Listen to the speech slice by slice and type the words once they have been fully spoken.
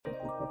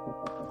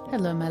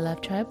Hello, my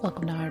love tribe.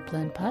 Welcome to Heart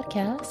Blend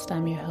Podcast.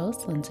 I'm your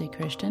host, Lindsay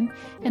Christian,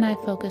 and I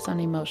focus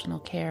on emotional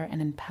care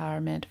and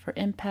empowerment for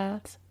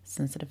empaths,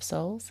 sensitive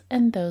souls,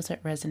 and those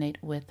that resonate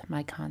with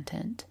my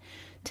content.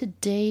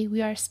 Today,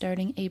 we are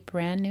starting a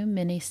brand new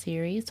mini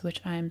series,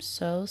 which I'm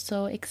so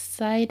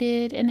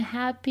excited and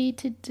happy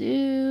to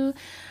do.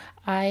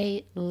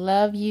 I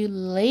love you,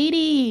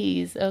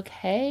 ladies,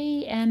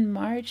 okay? And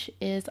March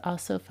is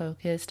also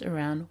focused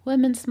around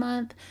Women's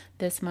Month.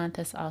 This month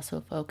is also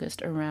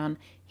focused around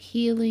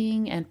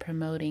healing and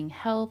promoting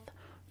health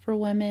for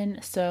women.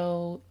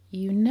 So,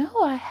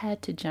 I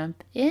had to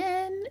jump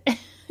in.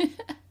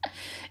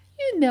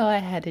 I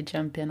had to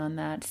jump in on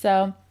that.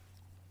 So,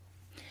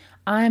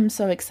 I'm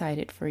so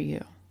excited for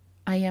you.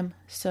 I am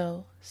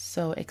so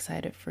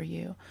excited for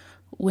you.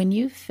 When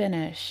you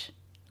finish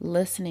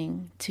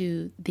listening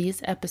to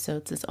these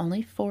episodes, it's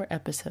only 4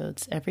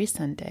 episodes every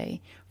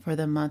Sunday for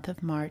the month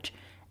of March.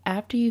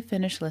 After you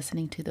finish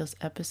listening to those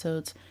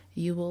episodes,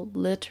 you will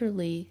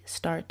literally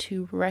start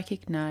to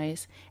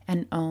recognize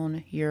and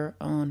own your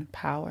own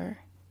power.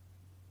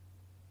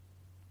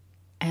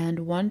 And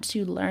once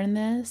you learn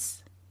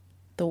this,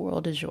 the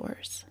world is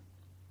yours.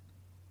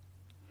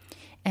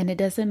 And it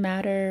doesn't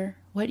matter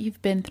what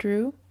you've been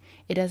through.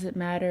 It doesn't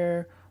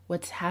matter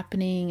what's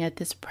happening at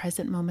this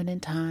present moment in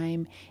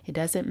time. It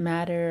doesn't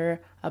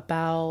matter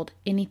about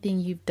anything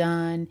you've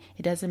done.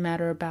 It doesn't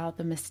matter about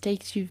the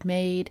mistakes you've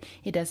made.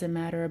 It doesn't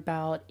matter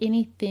about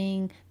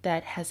anything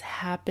that has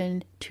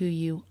happened to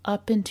you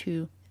up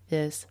until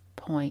this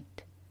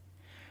point.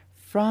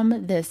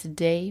 From this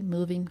day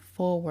moving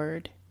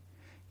forward,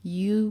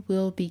 you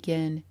will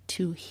begin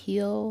to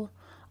heal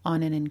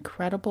on an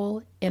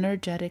incredible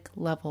energetic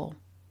level.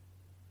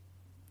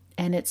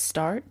 And it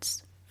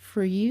starts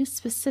for you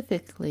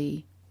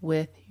specifically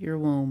with your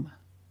womb.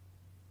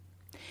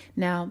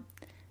 Now,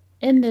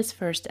 in this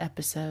first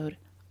episode,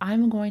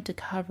 I'm going to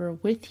cover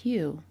with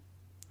you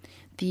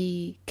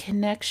the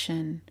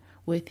connection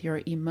with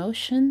your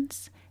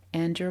emotions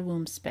and your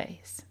womb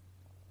space.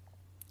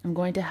 I'm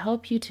going to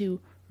help you to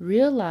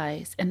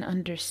realize and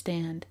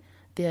understand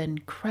the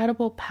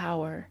incredible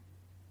power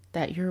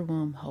that your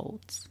womb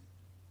holds.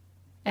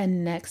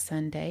 And next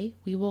Sunday,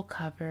 we will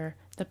cover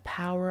the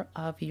power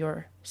of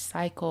your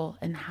cycle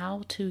and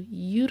how to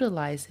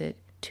utilize it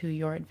to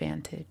your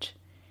advantage.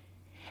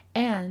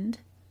 And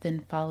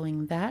then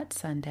following that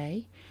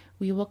Sunday,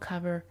 we will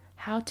cover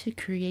how to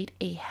create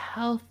a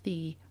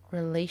healthy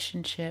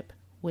relationship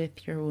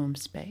with your womb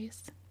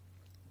space.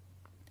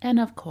 And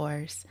of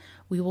course,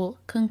 we will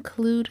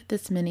conclude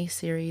this mini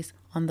series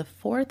on the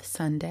 4th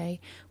Sunday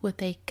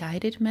with a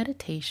guided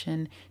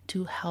meditation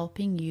to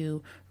helping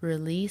you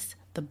release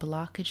the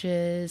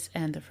blockages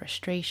and the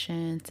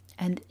frustrations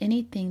and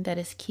anything that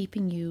is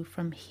keeping you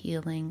from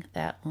healing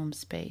that womb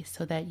space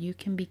so that you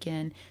can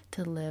begin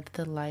to live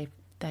the life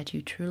that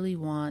you truly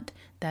want,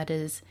 that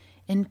is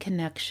in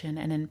connection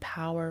and in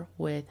power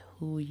with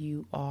who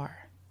you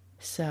are.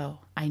 So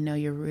I know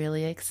you're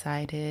really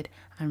excited.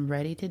 I'm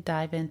ready to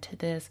dive into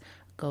this.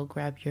 Go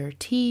grab your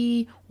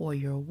tea or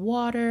your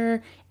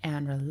water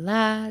and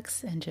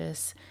relax and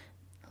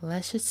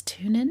let's just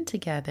tune in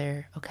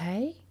together,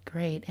 okay?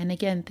 Great. And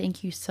again,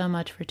 thank you so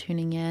much for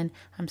tuning in.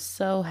 I'm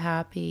so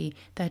happy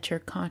that your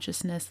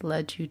consciousness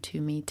led you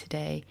to me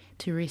today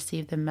to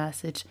receive the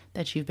message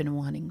that you've been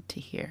wanting to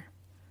hear.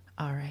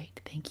 All right,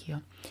 thank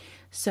you.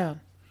 So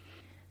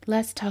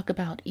let's talk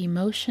about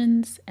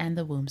emotions and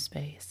the womb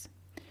space.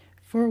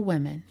 For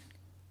women,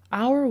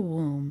 our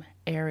womb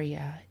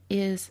area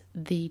is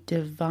the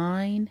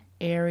divine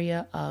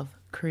area of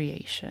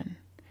creation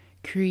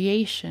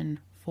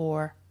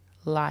for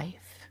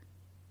life,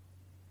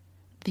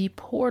 the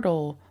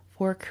portal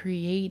for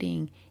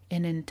creating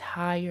an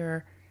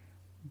entire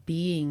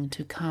being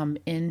to come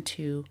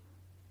into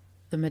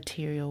the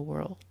material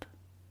world.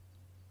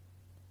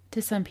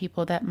 To some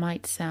people, that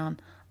might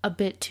sound a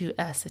bit too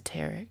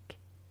esoteric.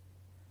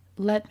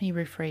 Let me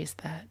rephrase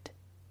that.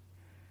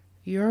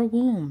 Your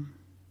womb,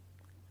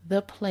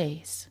 the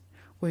place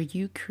where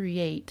you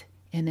create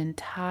an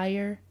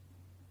entire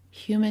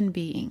human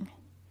being,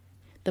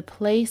 the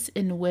place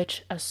in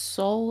which a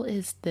soul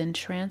is then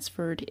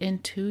transferred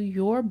into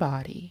your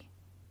body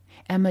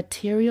and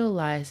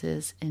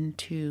materializes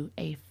into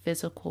a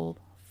physical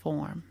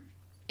form,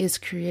 is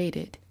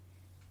created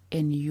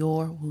in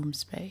your womb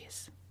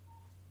space.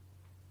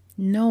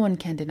 No one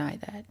can deny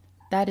that.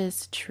 That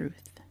is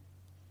truth.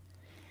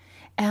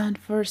 And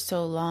for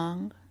so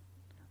long,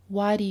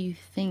 why do you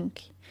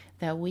think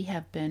that we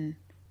have been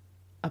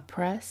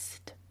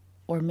oppressed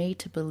or made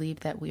to believe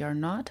that we are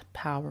not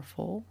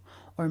powerful,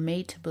 or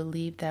made to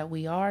believe that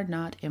we are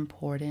not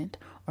important,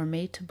 or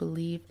made to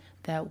believe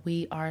that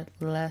we are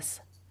less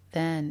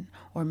than,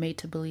 or made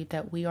to believe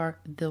that we are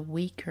the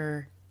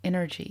weaker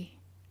energy?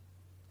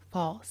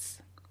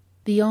 False.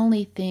 The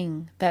only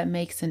thing that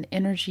makes an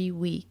energy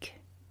weak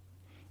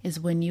is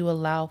when you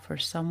allow for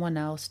someone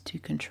else to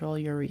control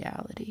your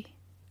reality.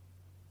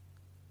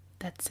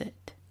 That's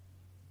it.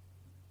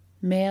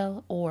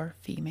 Male or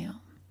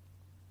female.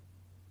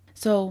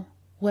 So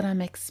when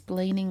I'm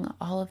explaining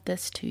all of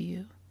this to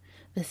you,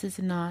 This is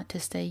not to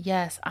say,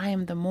 yes, I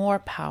am the more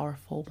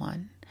powerful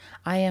one.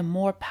 I am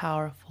more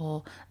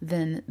powerful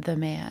than the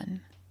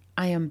man.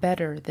 I am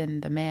better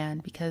than the man,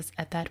 because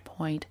at that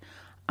point,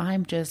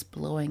 I'm just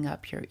blowing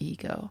up your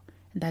ego.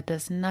 And that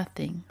does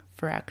nothing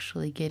for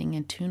actually getting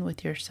in tune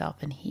with yourself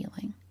and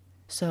healing.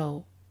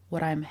 So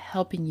what I'm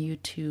helping you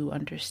to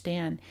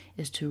understand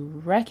is to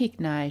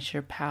recognize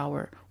your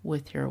power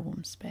with your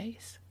womb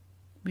space.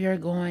 We are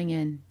going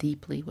in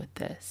deeply with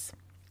this.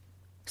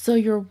 So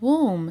your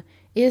womb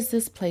is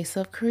this place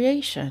of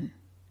creation.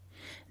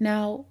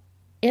 Now,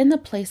 in the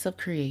place of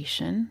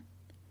creation,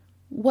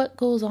 what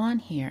goes on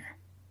here?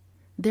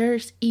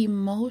 There's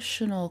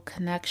emotional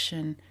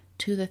connection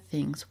to the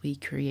things we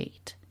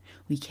create.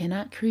 We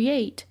cannot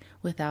create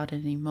without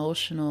an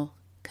emotional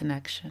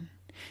connection.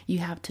 You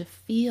have to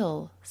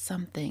feel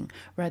something,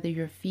 whether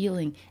you're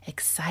feeling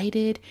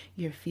excited,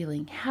 you're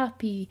feeling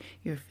happy,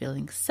 you're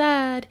feeling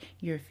sad,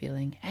 you're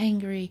feeling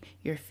angry,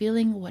 you're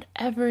feeling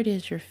whatever it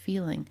is you're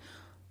feeling.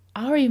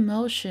 Our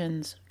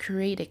emotions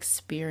create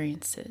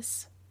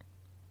experiences.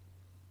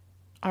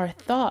 Our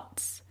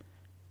thoughts,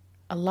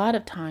 a lot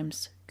of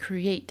times,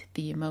 create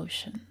the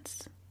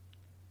emotions.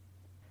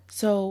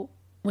 So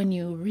when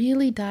you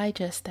really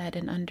digest that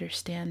and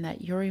understand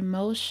that your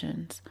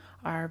emotions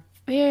are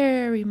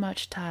very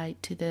much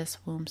tied to this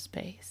womb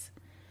space,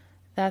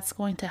 that's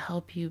going to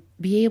help you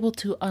be able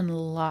to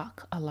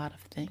unlock a lot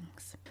of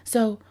things.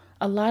 So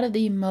a lot of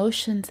the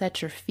emotions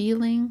that you're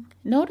feeling,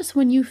 notice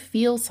when you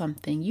feel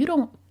something, you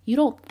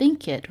don't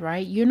think it,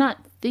 right? You're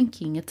not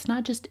thinking. It's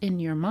not just in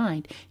your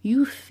mind.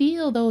 You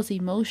feel those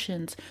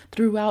emotions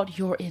throughout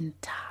your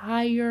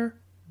entire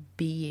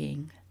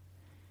being.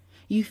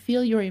 You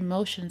feel your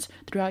emotions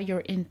throughout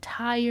your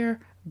entire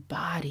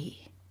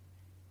body.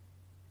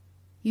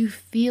 You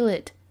feel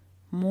it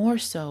more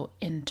so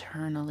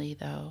internally,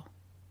 though,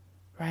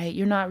 right?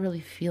 You're not really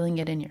feeling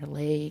it in your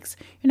legs.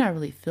 You're not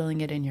really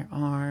feeling it in your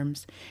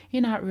arms.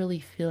 You're not really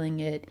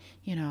feeling it,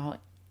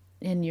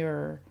 in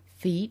your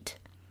feet.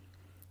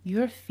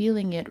 You're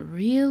feeling it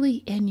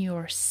really in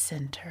your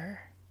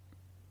center.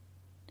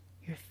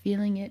 You're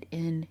feeling it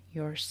in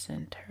your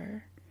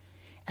center.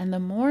 And the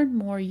more and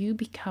more you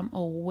become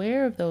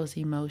aware of those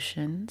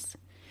emotions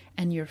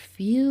and you're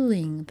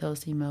feeling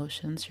those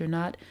emotions, you're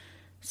not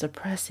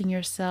suppressing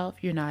yourself,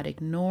 you're not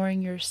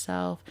ignoring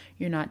yourself,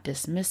 you're not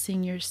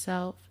dismissing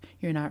yourself,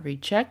 you're not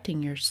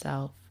rejecting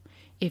yourself.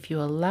 If you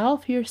allow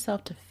for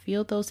yourself to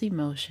feel those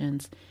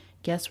emotions,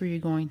 guess where you're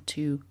going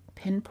to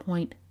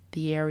pinpoint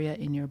the area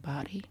in your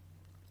body?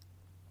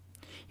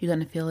 You're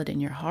going to feel it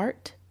in your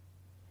heart,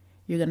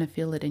 you're going to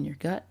feel it in your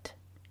gut,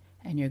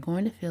 and you're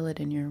going to feel it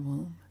in your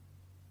womb.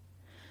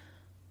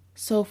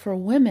 So for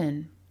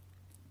women,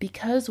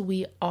 because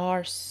we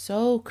are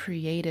so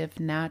creative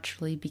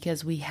naturally,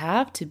 because we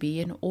have to be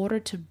in order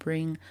to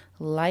bring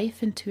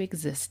life into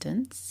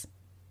existence,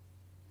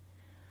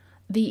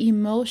 the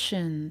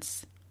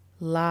emotions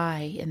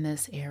lie in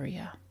this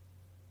area.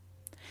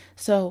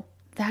 So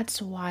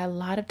that's why a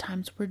lot of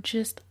times we're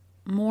just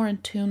more in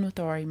tune with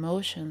our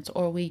emotions,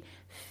 or we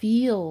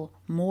feel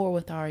more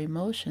with our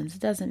emotions.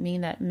 It doesn't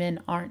mean that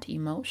men aren't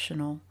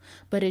emotional,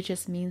 but it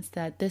just means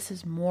that this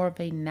is more of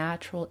a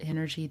natural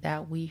energy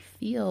that we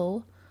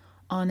feel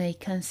on a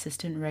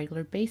consistent,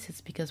 regular basis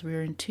because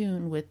we're in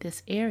tune with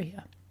this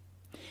area.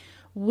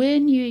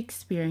 When you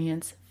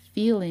experience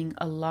feeling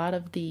a lot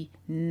of the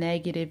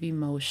negative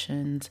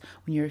emotions,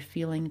 when you're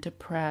feeling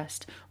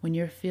depressed, when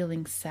you're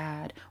feeling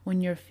sad, when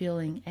you're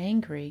feeling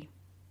angry,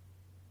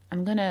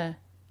 I'm going to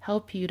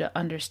help you to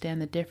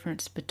understand the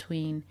difference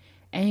between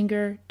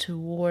anger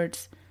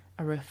towards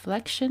a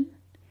reflection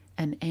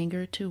and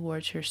anger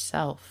towards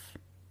yourself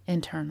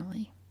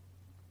internally.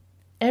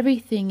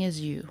 Everything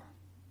is you.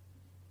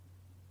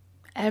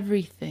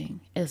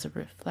 Everything is a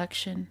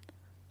reflection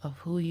of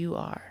who you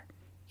are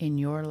in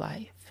your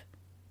life.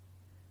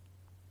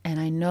 And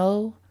I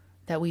know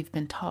that we've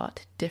been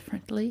taught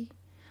differently.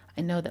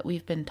 I know that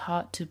we've been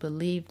taught to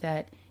believe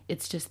that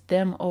it's just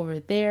them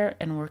over there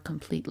and we're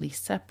completely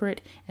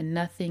separate and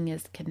nothing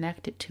is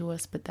connected to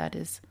us, but that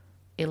is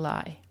a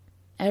lie.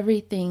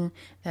 Everything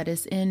that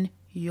is in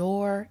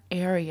your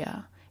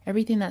area,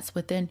 everything that's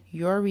within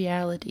your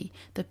reality,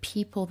 the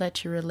people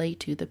that you relate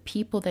to, the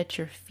people that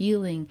you're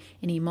feeling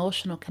an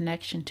emotional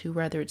connection to,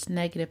 whether it's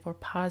negative or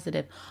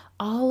positive,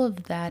 all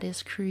of that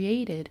is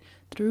created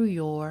through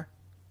your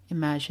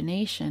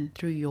imagination,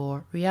 through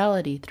your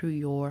reality, through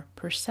your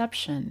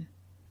perception.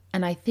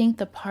 And I think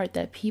the part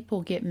that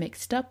people get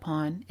mixed up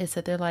on is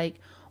that they're like,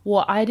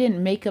 well, I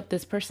didn't make up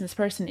this person. This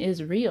person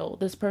is real.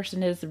 This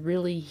person is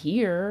really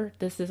here.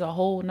 This is a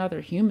whole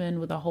nother human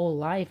with a whole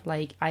life.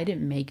 Like, I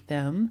didn't make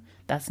them.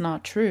 That's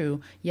not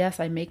true. Yes,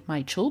 I make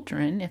my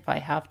children if I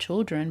have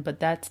children, but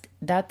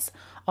that's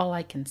all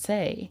I can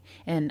say.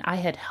 And I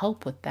had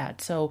help with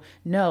that. So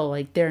no,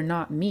 like, they're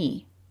not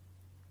me.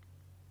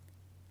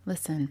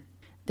 Listen,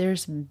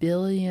 there's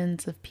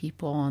billions of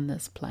people on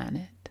this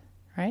planet,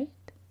 right?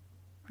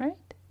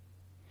 Right?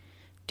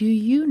 Do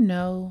you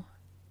know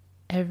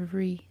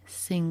every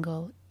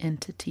single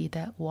entity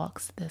that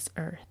walks this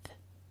earth?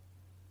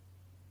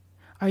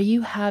 Are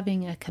you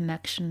having a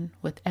connection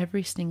with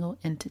every single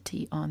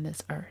entity on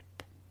this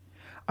earth?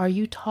 Are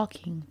you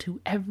talking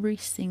to every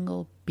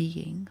single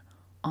being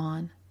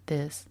on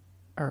this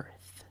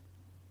earth?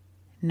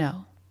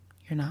 No,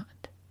 you're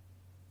not.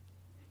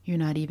 You're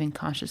not even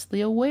consciously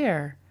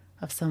aware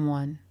of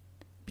someone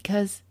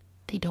because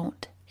they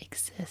don't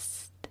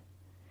exist.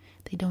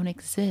 They don't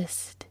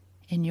exist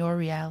in your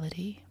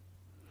reality.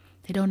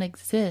 They don't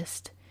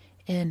exist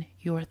in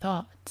your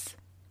thoughts.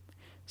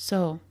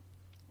 So,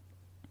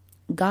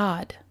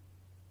 God,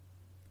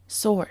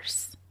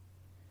 Source,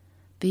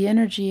 the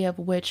energy of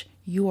which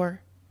you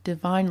are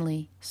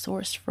divinely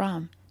sourced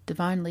from,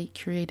 divinely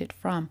created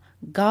from,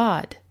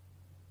 God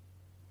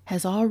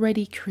has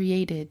already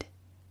created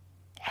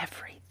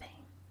everything.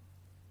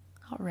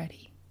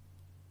 Already.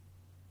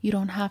 You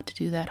don't have to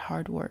do that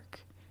hard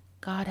work.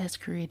 God has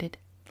created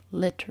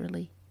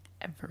literally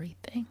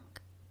everything.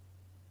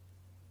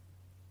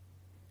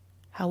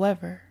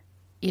 However,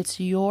 it's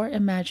your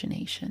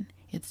imagination,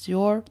 it's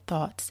your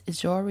thoughts,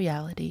 it's your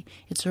reality,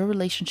 it's your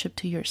relationship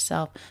to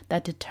yourself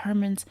that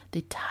determines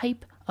the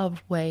type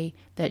of way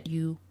that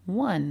you,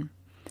 one,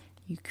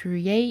 you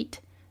create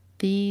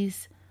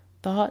these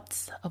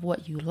thoughts of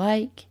what you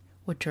like,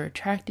 what you're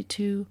attracted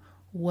to,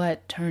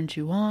 what turns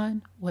you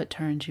on, what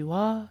turns you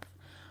off.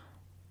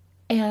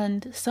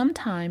 And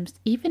sometimes,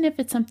 even if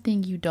it's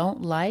something you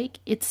don't like,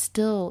 it's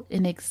still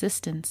in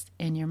existence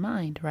in your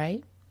mind,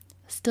 right?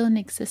 Still in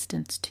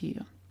existence to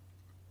you.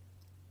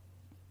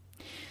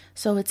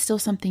 So it's still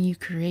something you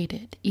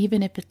created,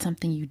 even if it's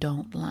something you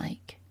don't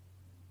like.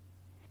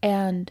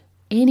 And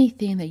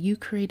anything that you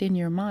create in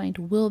your mind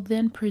will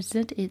then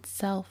present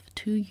itself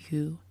to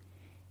you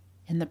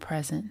in the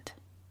present.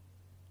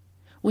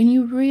 When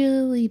you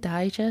really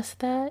digest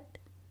that,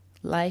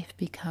 life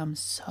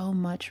becomes so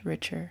much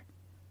richer,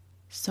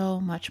 so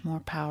much more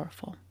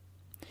powerful.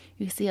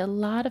 You see, a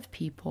lot of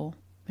people,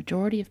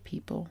 majority of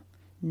people,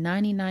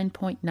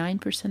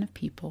 99.9% of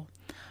people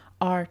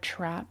are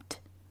trapped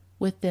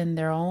within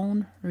their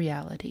own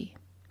reality,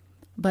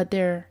 but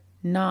they're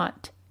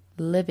not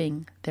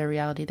living their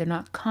reality. They're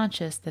not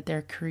conscious that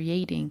they're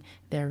creating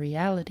their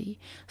reality.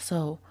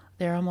 So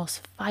they're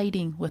almost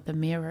fighting with the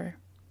mirror.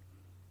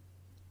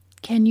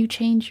 Can you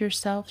change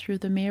yourself through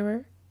the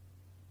mirror?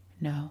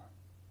 No.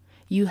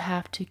 You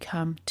have to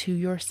come to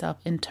yourself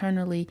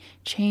internally,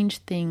 change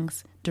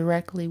things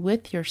directly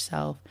with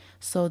yourself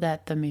so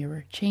that the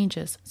mirror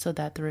changes, so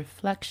that the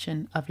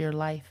reflection of your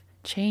life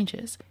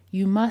changes.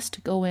 You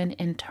must go in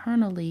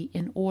internally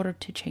in order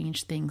to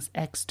change things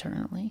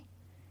externally.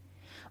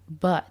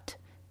 But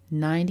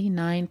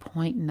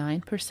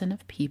 99.9%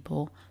 of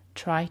people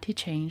try to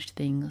change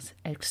things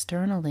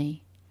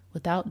externally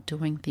without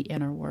doing the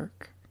inner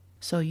work.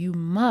 So you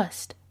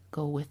must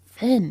go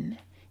within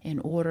in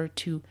order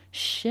to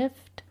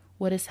shift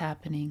what is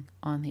happening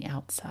on the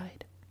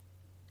outside.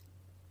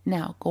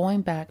 Now,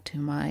 going back to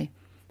my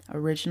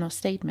original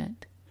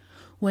statement,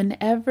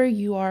 whenever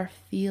you are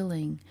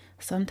feeling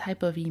some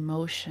type of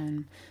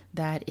emotion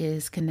that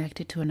is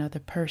connected to another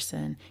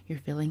person, you're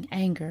feeling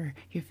anger,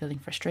 you're feeling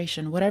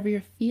frustration, whatever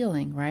you're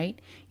feeling, right?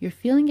 You're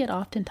feeling it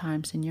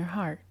oftentimes in your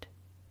heart.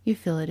 You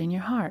feel it in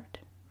your heart,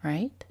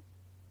 right?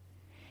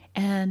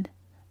 And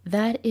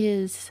that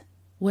is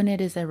when it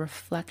is a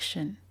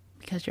reflection,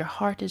 because your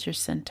heart is your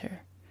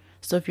center.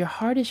 So if your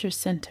heart is your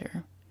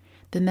center,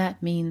 then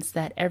that means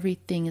that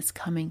everything is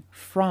coming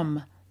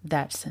from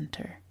that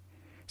center.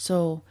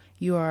 So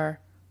you are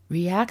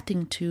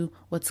reacting to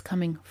what's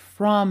coming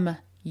from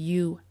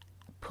you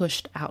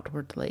pushed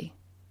outwardly.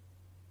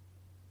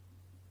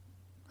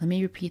 Let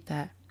me repeat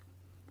that.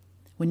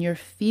 When you're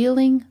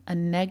feeling a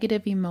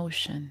negative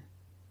emotion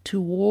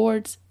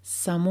towards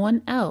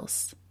someone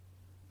else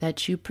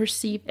that you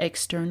perceive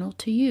external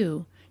to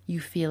you, you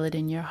feel it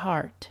in your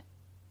heart.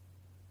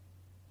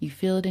 You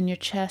feel it in your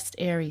chest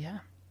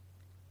area.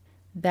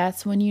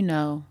 That's when you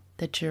know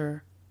that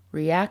you're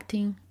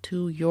reacting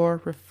to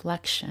your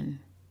reflection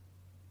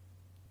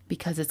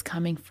because it's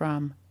coming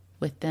from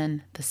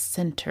within the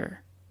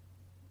center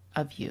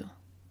of you.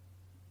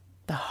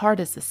 The heart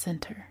is the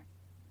center.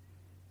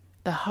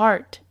 The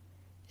heart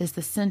is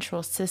the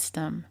central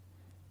system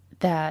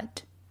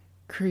that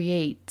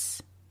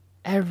creates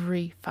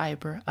every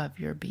fiber of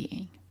your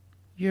being.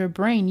 Your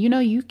brain,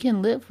 you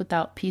can live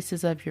without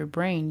pieces of your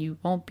brain. You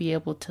won't be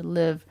able to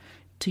live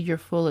to your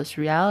fullest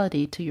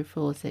reality, to your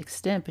fullest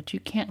extent, but you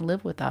can't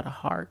live without a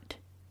heart.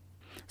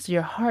 So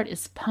your heart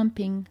is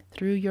pumping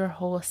through your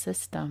whole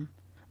system.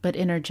 But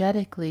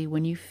energetically,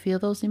 when you feel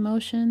those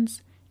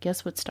emotions,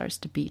 guess what starts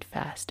to beat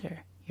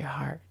faster? Your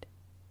heart.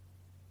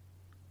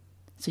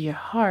 So your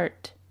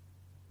heart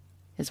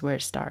is where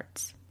it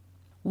starts.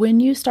 When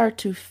you start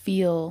to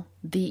feel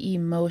the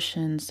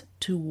emotions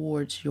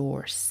towards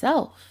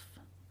yourself,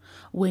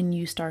 when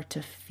you start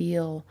to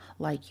feel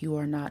like you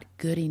are not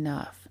good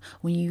enough,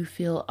 when you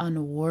feel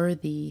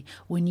unworthy,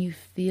 when you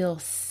feel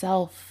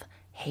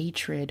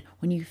self-hatred,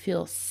 when you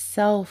feel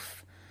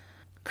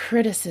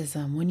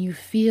criticism, when you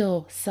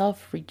feel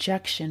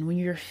self-rejection, when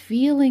you're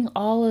feeling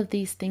all of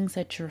these things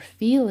that you're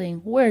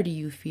feeling, where do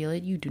you feel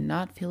it? You do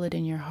not feel it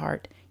in your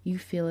heart. You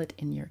feel it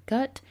in your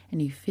gut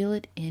and you feel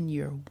it in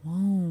your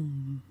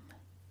womb.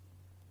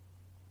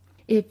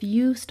 If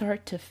you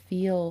start to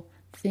feel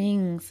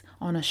things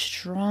on a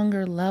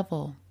stronger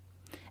level,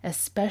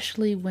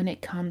 especially when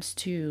it comes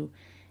to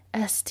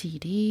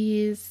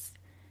STDs,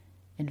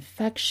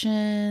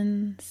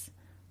 infections,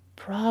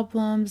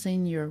 problems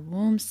in your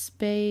womb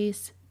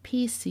space,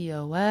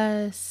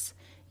 PCOS,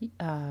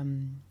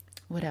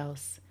 what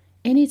else?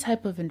 Any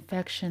type of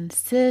infection,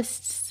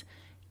 cysts,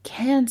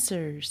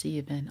 cancers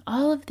even,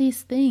 all of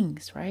these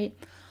things, right?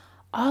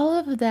 All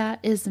of that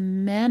is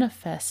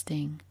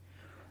manifesting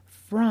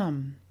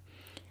from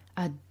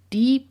a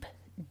deep,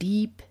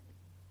 deep,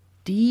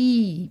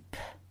 deep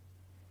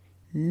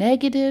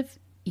negative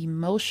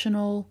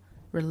emotional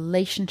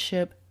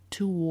relationship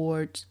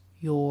towards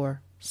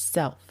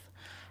yourself.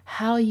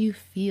 How you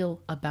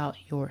feel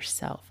about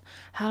yourself,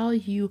 how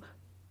you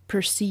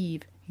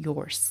perceive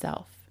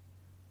yourself,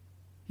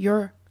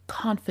 your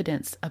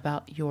confidence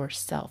about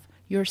yourself,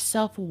 your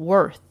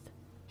self-worth.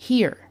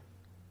 Here.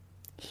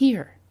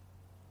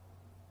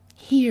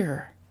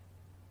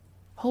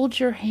 Hold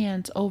your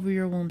hands over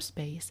your womb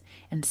space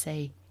and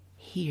say,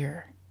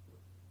 here.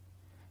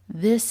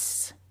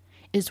 This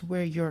is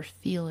where you're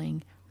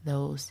feeling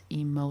those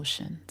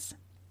emotions.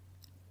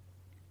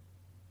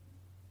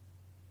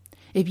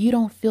 If you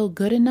don't feel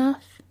good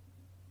enough,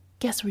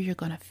 guess where you're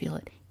going to feel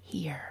it?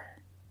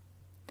 Here.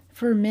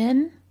 For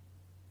men,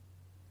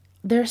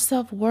 their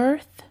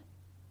self-worth,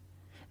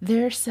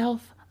 their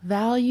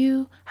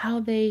self-value, how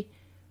they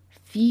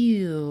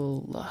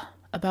feel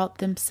about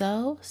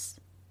themselves,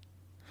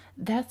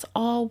 that's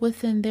all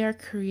within their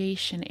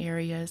creation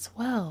area as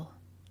well.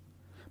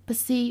 But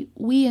see,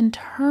 we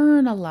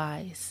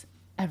internalize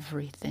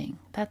everything.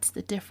 That's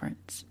the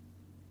difference.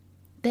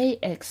 They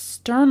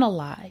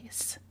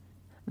externalize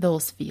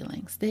those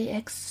feelings. They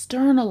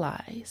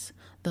externalize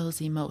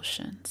those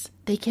emotions.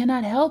 They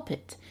cannot help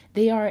it.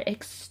 They are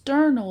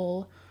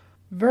external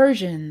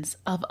versions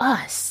of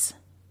us.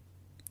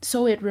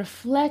 So it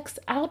reflects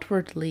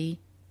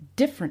outwardly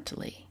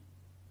differently.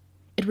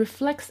 It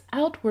reflects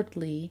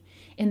outwardly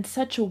in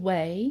such a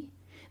way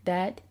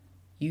that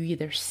you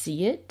either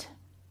see it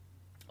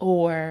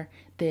or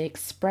they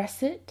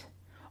express it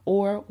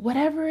or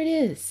whatever it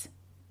is.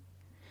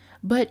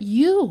 But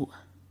you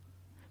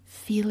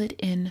feel it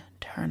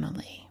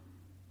internally.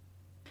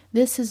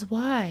 This is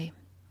why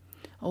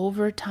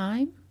over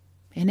time,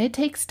 and it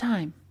takes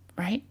time,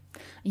 right?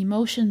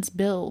 Emotions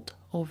build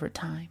over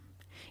time.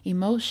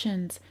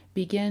 Emotions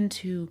begin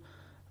to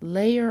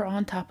layer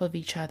on top of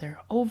each other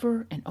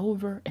over and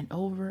over and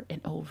over and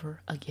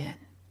over again.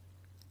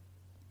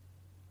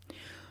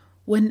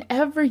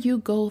 Whenever you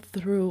go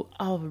through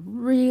a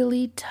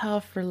really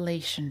tough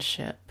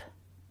relationship,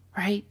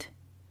 right?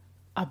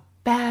 A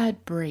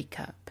bad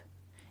breakup.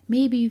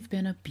 Maybe you've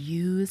been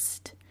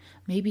abused.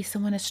 Maybe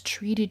someone has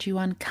treated you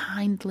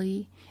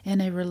unkindly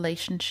in a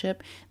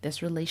relationship.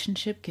 This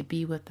relationship could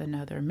be with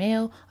another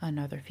male,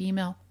 another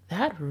female.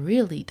 That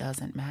really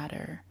doesn't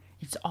matter.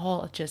 It's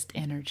all just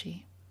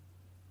energy.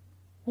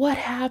 What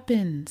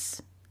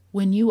happens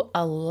when you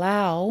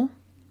allow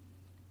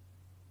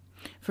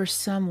for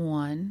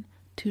someone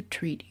to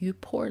treat you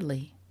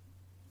poorly?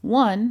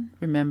 One,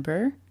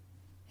 remember,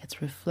 it's a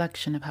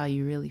reflection of how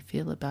you really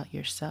feel about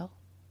yourself,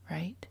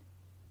 right?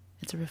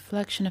 It's a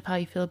reflection of how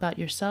you feel about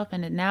yourself,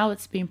 and now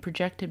it's being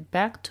projected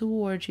back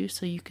towards you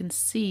so you can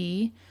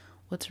see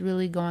what's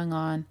really going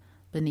on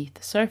beneath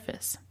the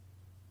surface.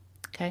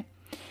 Okay?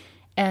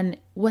 And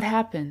what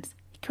happens?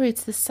 It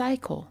creates this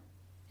cycle.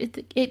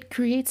 It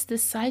creates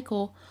this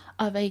cycle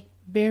of a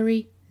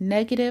very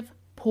negative,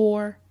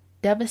 poor,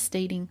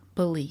 devastating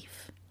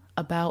belief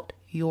about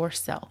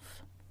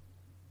yourself.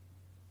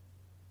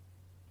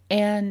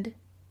 And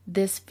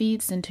this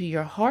feeds into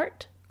your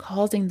heart,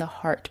 causing the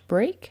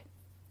heartbreak.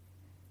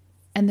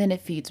 And then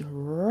it feeds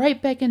right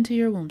back into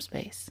your womb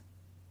space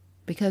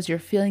because you're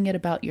feeling it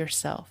about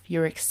yourself.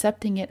 You're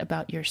accepting it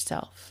about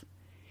yourself.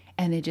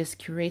 And it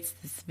just creates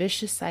this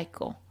vicious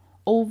cycle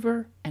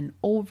over and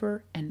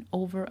over and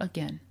over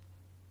again.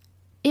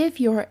 If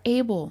you're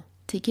able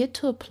to get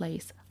to a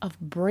place of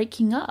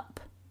breaking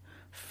up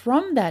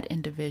from that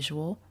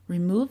individual,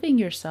 removing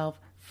yourself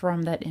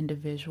from that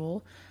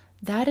individual,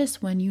 that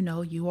is when you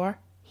know you are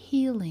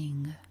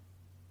healing.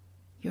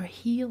 You're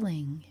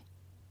healing.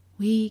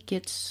 We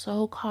get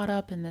so caught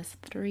up in this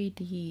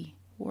 3D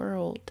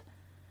world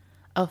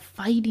of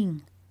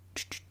fighting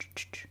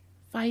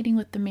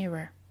with the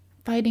mirror,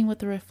 fighting with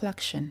the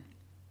reflection,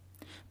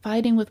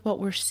 fighting with what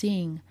we're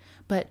seeing.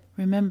 But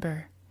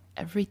remember,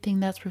 everything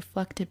that's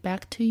reflected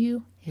back to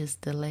you is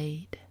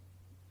delayed.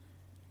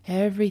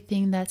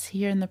 Everything that's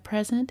here in the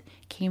present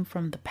came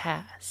from the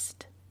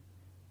past,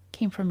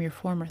 came from your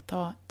former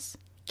thoughts,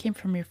 came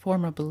from your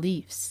former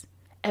beliefs,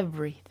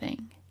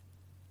 everything.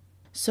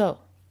 So,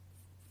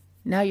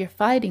 now you're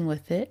fighting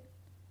with it,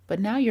 but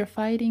now you're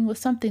fighting with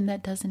something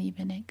that doesn't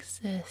even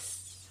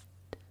exist.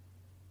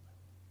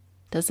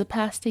 Does the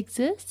past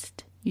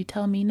exist? You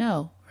tell me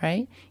no,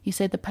 right? You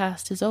say the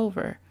past is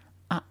over.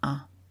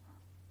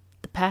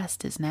 The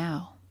past is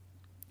now.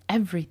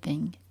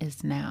 Everything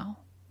is now.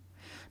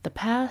 The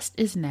past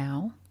is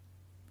now.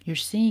 You're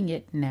seeing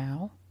it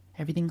now.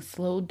 Everything's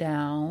slowed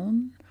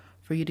down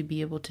for you to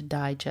be able to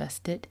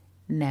digest it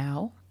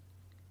now.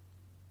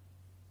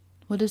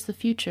 What is the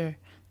future?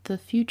 The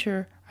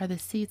future are the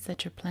seeds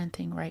that you're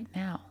planting right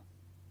now.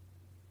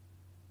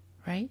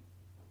 Right?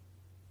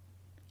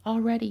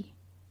 Already,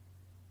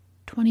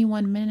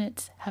 21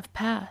 minutes have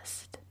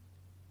passed.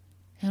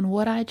 And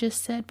what I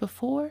just said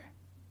before,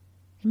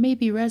 it may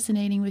be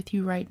resonating with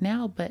you right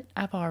now, but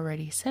I've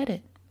already said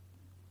it.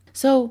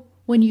 So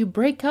when you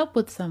break up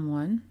with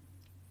someone,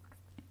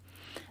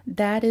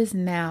 that is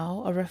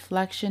now a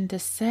reflection to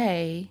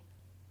say,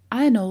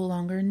 I no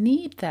longer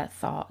need that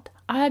thought.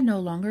 I no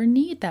longer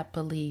need that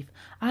belief.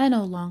 I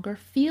no longer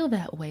feel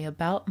that way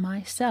about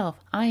myself.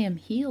 I am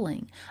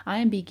healing. I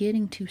am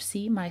beginning to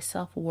see my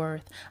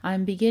self-worth.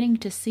 I'm beginning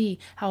to see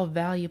how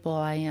valuable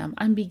I am.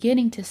 I'm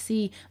beginning to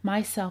see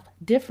myself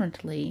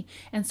differently.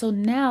 And so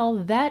now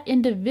that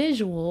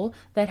individual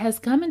that has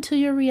come into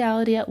your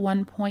reality at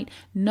one point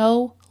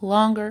no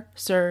longer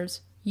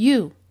serves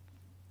you.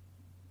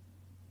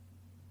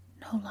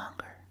 No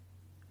longer.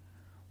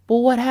 But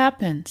what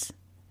happens?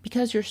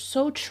 Because you're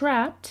so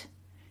trapped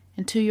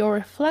into your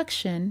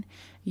reflection,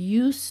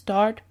 you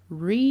start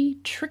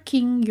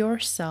re-tricking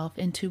yourself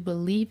into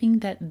believing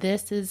that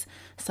this is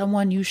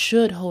someone you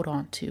should hold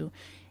on to.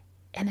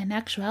 And in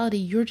actuality,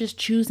 you're just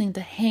choosing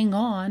to hang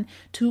on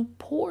to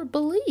poor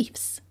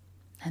beliefs.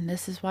 And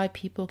this is why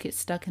people get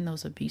stuck in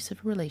those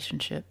abusive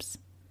relationships,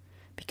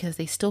 because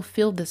they still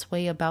feel this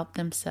way about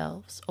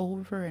themselves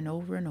over and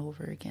over and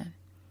over again.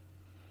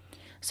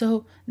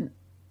 So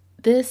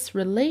this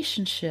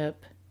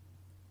relationship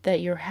that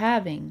you're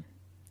having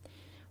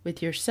with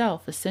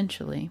yourself,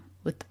 essentially,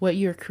 with what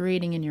you're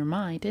creating in your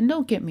mind. And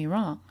don't get me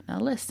wrong. Now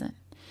listen,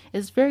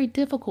 it's very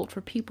difficult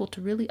for people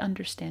to really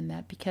understand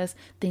that because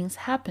things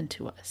happen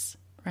to us,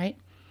 right?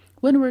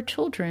 When we're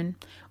children,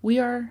 we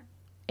are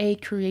a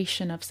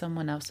creation of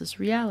someone else's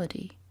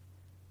reality.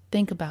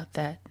 Think about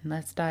that, and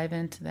let's dive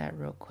into that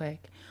real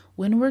quick.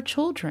 When we're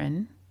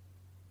children,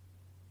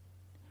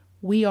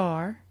 we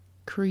are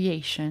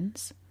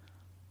creations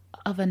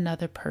of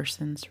another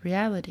person's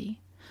reality.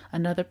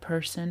 Another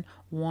person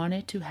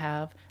wanted to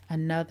have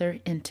another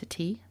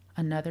entity,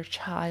 another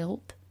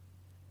child.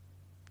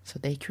 So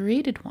they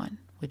created one,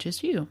 which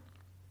is you.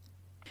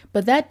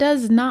 But that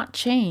does not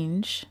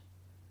change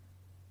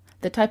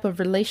the type of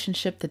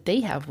relationship that they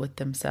have with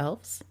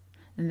themselves.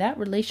 And that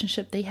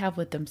relationship they have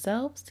with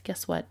themselves,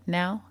 guess what?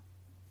 Now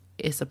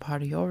is a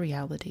part of your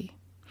reality.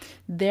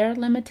 Their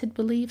limited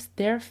beliefs,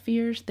 their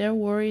fears, their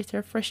worries,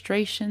 their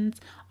frustrations,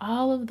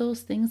 all of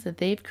those things that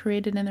they've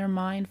created in their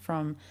mind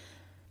from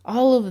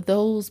all of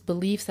those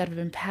beliefs that have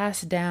been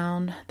passed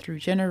down through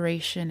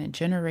generation and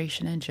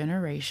generation and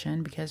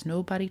generation, because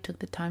nobody took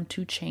the time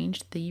to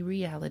change the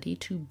reality,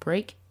 to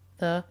break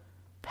the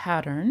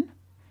pattern,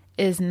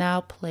 is now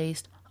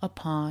placed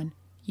upon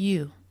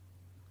you.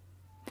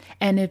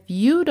 And if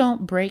you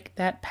don't break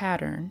that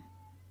pattern,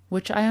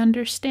 which I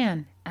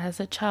understand as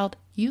a child,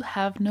 you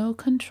have no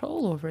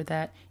control over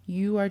that.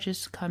 You are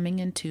just coming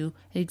into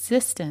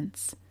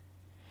existence.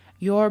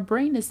 Your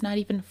brain is not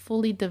even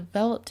fully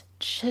developed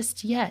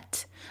just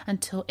yet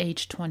until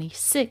age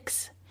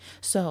 26.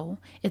 So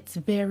it's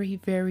very,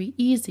 very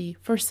easy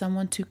for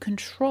someone to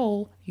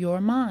control your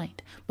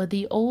mind. But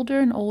the older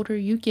and older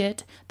you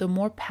get, the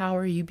more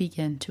power you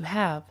begin to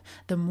have.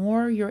 The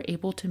more you're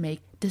able to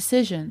make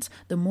decisions.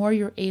 The more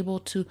you're able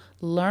to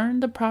learn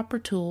the proper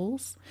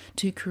tools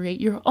to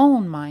create your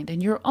own mind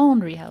and your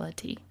own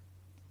reality.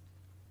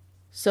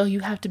 So you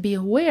have to be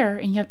aware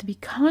and you have to be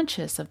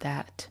conscious of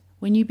that.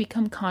 When you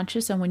become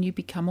conscious and when you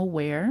become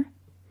aware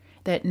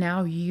that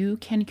now you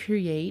can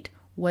create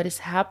what is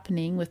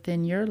happening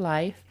within your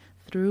life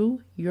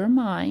through your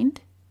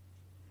mind,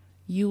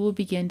 you will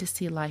begin to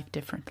see life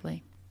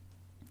differently.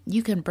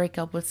 You can break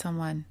up with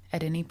someone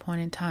at any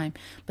point in time.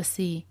 But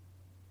see,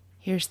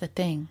 here's the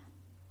thing.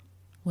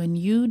 When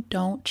you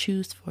don't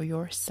choose for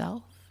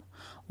yourself,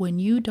 when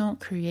you don't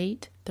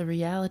create the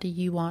reality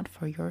you want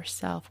for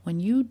yourself,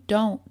 when you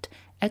don't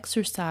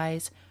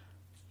exercise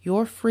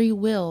your free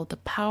will, the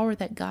power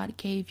that God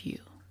gave you,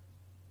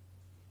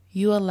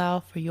 you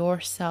allow for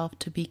yourself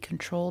to be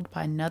controlled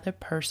by another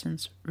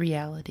person's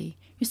reality.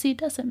 You see, it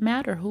doesn't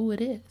matter who it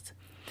is.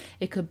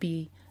 It could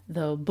be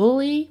the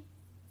bully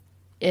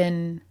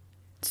in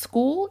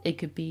school. It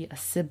could be a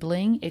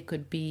sibling. It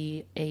could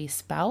be a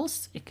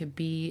spouse. It could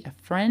be a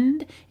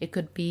friend. It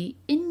could be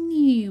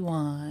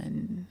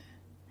anyone.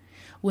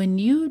 When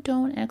you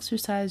don't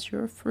exercise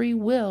your free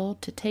will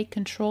to take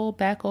control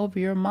back over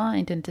your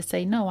mind and to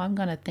say, no, I'm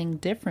going to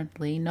think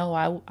differently.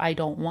 No, I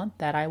don't want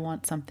that. I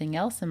want something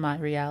else in my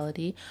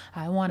reality.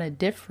 I want a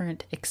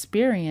different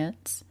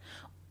experience.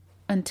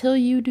 Until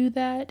you do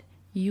that,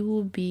 you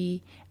will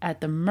be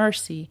at the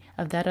mercy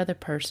of that other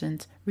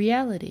person's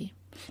reality.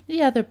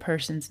 The other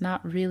person's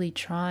not really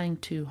trying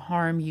to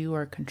harm you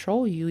or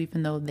control you,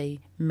 even though they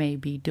may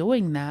be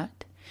doing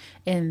that.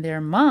 In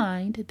their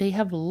mind, they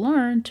have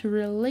learned to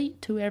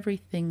relate to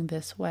everything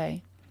this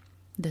way.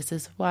 This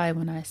is why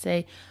when I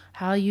say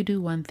how you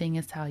do one thing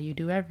is how you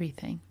do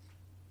everything.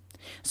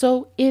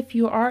 So if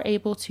you are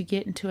able to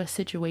get into a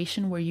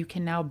situation where you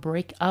can now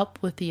break up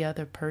with the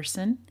other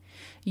person,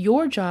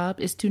 your job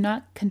is to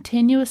not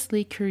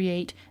continuously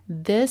create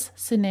this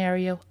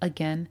scenario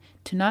again,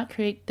 to not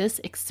create this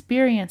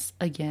experience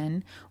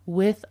again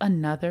with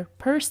another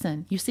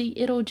person. You see,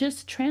 it'll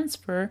just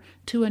transfer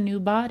to a new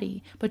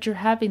body, but you're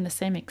having the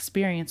same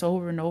experience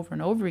over and over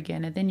and over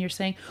again. And then you're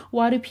saying,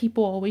 why do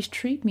people always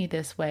treat me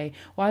this way?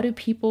 Why do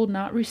people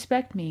not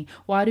respect me?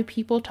 Why do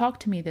people talk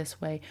to me this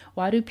way?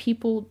 Why do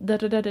people da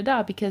da da da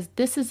da? Because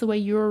this is the way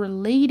you're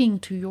relating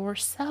to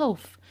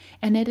yourself,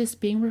 and it is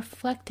being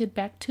reflected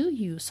back to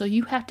you. So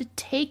you have to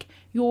take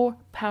your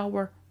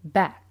power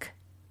back.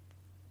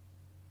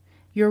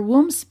 Your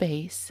womb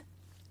space,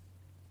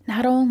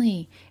 not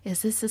only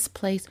is this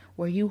place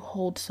where you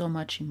hold so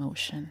much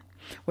emotion,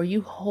 where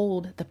you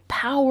hold the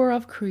power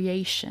of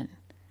creation,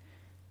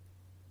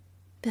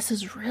 this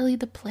is really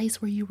the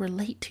place where you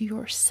relate to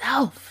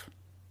yourself.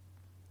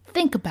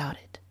 Think about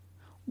it.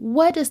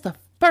 What is the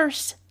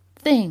first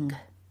thing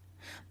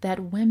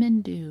that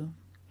women do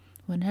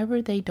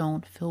whenever they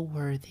don't feel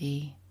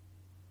worthy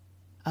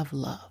of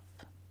love?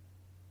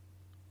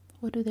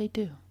 What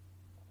do?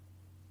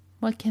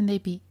 What can they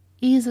be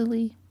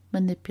easily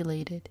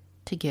manipulated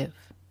to give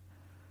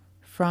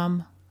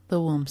from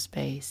the womb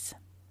space?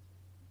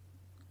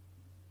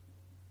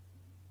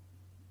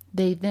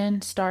 They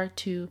then start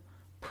to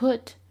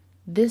put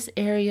this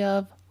area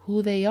of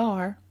who they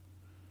are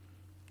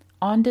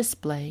on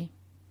display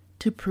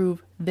to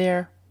prove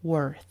their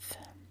worth.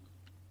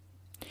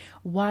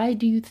 Why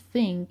do you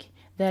think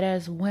that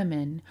as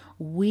women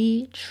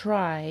we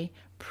try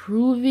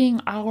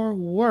proving our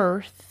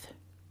worth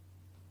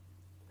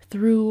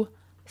through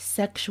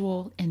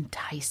sexual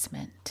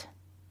enticement?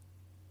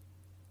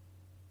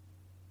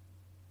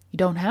 You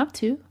don't have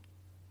to,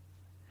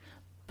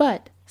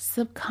 but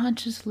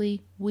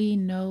subconsciously we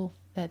know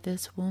that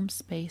this womb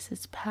space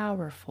is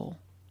powerful.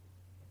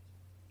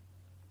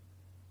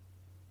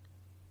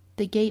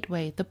 The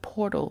gateway, the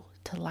portal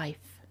to life.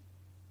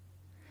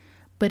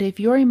 But if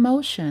your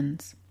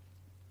emotions,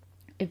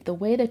 if the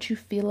way that you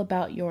feel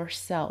about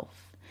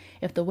yourself,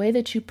 if the way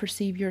that you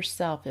perceive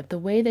yourself, if the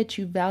way that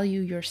you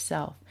value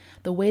yourself,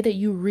 the way that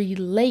you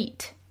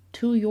relate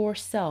to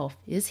yourself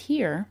is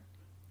here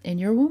in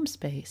your womb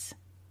space,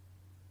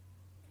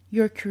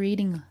 you're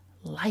creating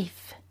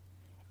life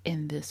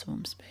in this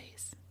womb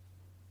space.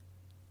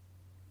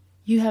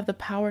 You have the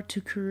power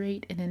to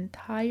create an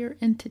entire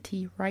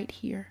entity right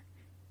here.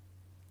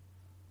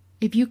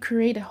 If you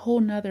create a whole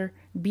nother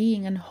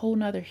being and a whole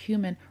nother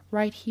human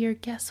right here,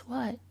 guess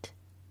what?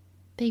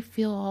 They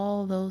feel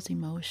all those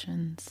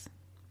emotions.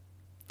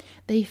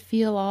 They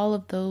feel all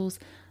of those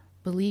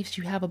beliefs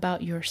you have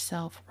about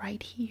yourself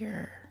right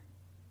here.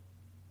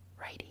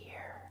 Right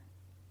here.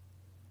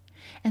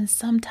 And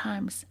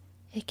sometimes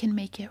it can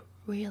make it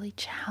really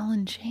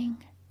challenging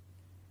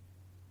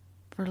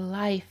for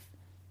life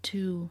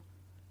to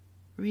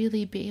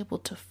really be able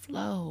to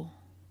flow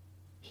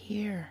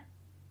here.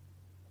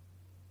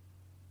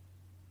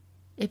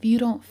 If you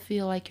don't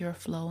feel like you're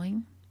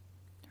flowing,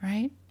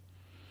 right?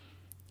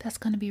 That's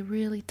going to be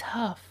really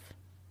tough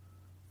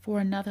for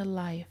another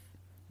life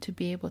to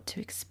be able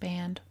to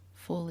expand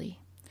fully.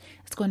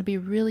 It's going to be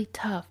really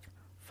tough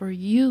for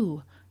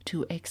you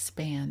to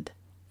expand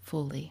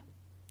fully.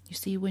 You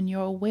see, when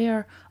you're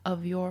aware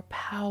of your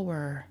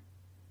power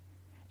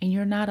and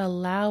you're not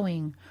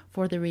allowing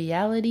for the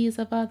realities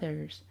of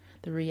others,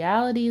 the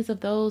realities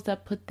of those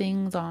that put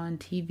things on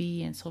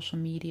TV and social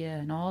media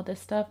and all this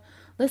stuff,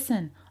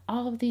 listen,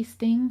 all of these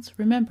things,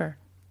 remember,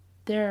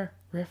 they're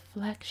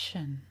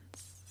reflections.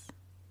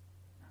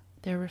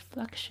 They're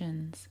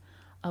reflections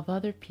of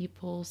other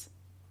people's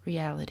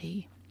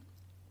reality.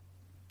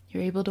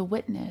 You're able to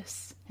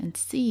witness and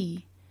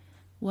see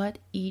what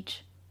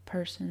each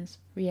person's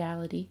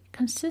reality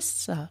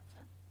consists of.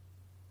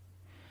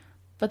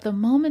 But the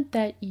moment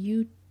that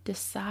you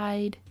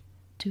decide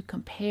to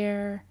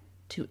compare,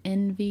 to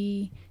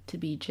envy, to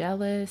be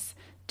jealous,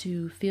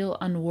 to feel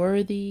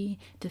unworthy,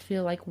 to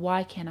feel like,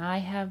 why can't I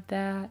have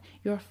that?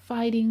 You're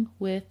fighting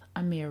with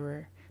a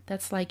mirror.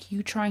 That's like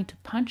you trying to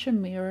punch a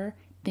mirror,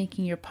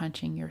 thinking you're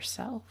punching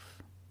yourself.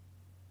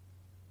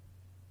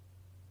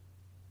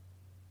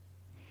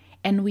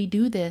 And we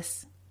do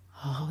this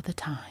all the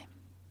time.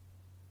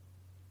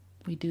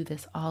 We do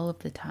this all of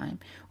the time.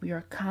 We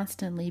are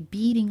constantly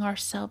beating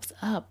ourselves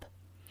up.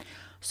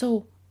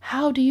 So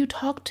how do you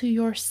talk to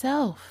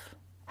yourself?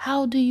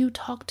 How do you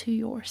talk to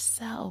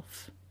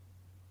yourself?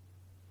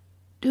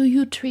 Do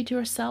you treat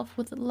yourself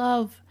with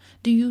love?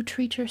 Do you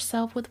treat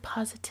yourself with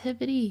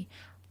positivity?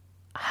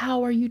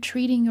 How are you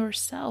treating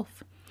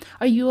yourself?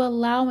 Are you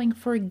allowing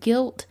for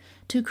guilt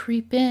to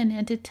creep in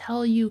and to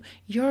tell you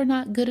you're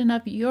not good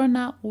enough, you're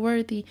not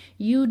worthy,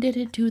 you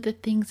didn't do the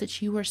things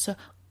that you were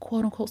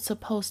quote unquote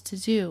supposed to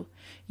do.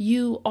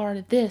 You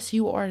are this,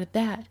 you are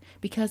that,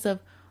 because of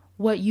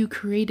what you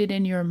created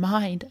in your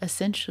mind,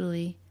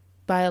 essentially,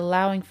 by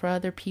allowing for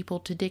other people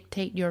to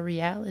dictate your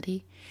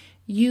reality.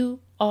 You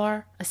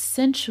are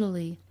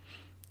essentially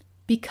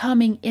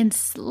becoming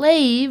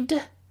enslaved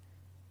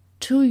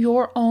to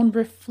your own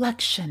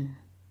reflection.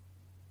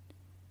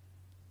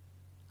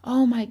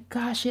 Oh my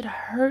gosh, it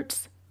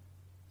hurts.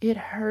 It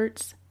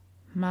hurts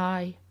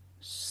my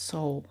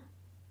soul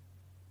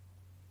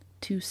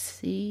to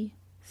see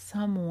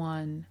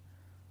someone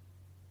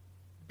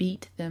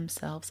beat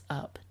themselves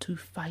up, to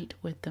fight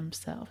with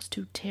themselves,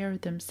 to tear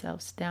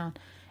themselves down.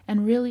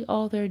 And really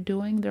all they're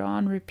doing, they're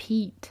on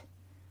repeat.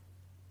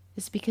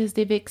 It's because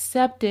they've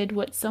accepted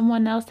what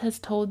someone else has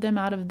told them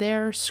out of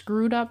their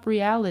screwed up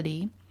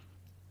reality.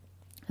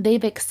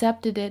 They've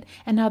accepted it,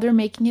 and now they're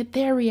making it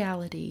their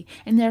reality,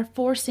 and they're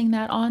forcing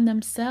that on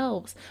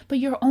themselves. But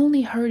you're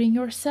only hurting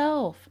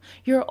yourself.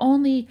 You're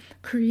only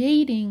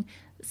creating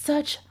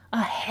such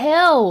a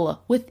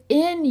hell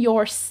within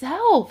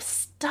yourself.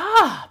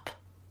 Stop.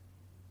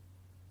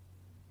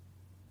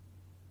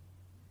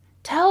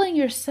 Telling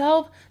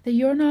yourself that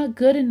you're not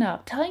good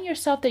enough, telling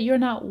yourself that you're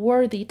not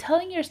worthy,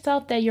 telling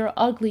yourself that you're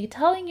ugly,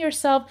 telling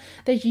yourself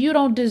that you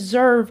don't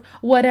deserve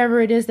whatever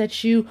it is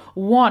that you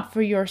want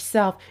for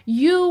yourself.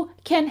 You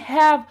can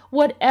have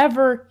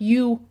whatever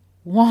you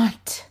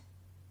want.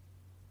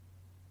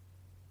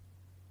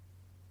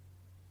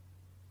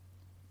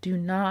 Do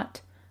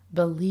not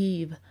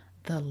believe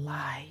the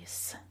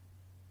lies.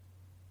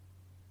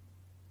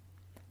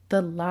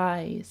 The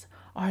lies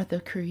are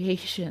the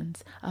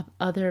creations of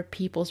other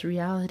people's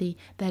reality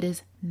that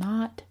is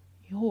not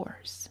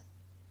yours.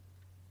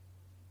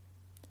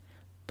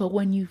 But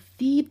when you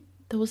feed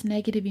those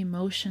negative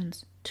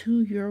emotions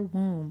to your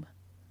womb,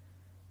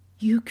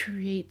 you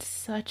create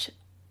such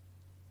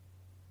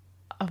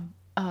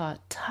a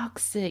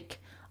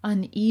toxic,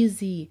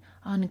 uneasy,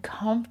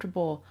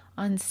 uncomfortable,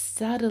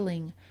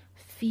 unsettling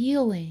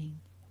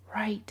feeling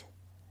right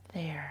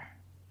there.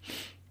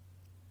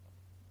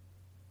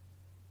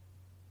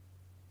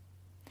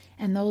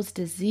 And those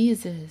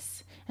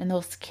diseases and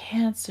those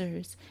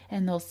cancers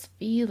and those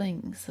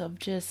feelings of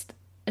just,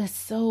 it's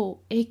so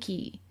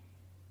icky,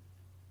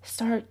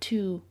 start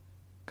to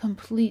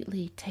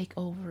completely take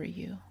over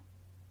you.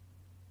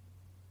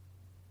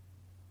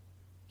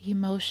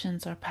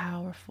 Emotions are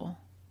powerful.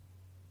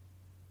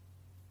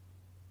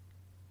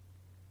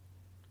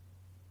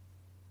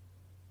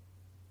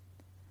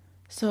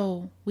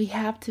 So we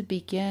have to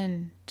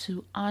begin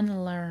to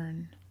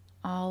unlearn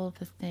all of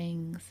the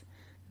things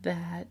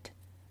that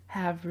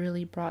have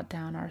really brought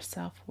down our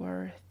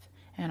self-worth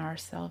and our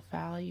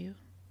self-value.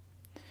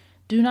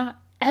 Do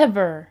not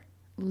ever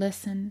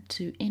listen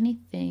to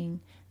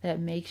anything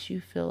that makes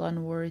you feel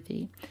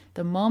unworthy.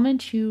 The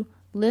moment you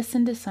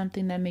listen to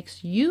something that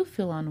makes you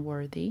feel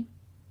unworthy,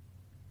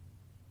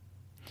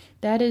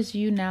 that is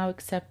you now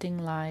accepting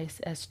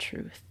lies as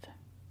truth.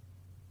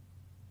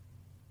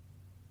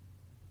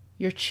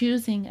 You're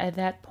choosing at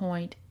that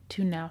point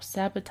to now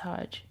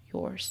sabotage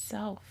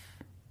yourself.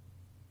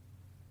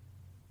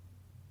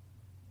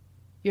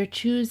 You're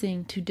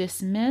choosing to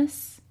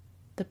dismiss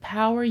the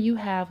power you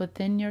have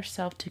within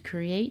yourself to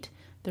create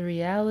the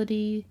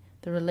reality,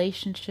 the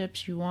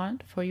relationships you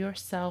want for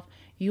yourself.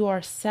 You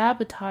are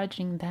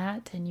sabotaging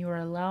that, and you are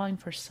allowing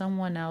for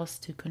someone else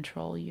to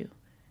control you.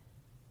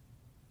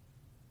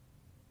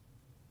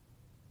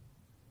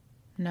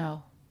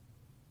 No,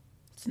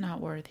 it's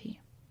not worthy.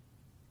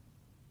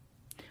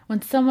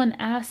 When someone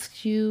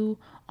asks you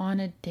on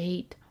a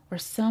date, or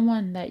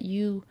someone that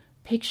you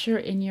picture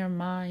in your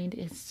mind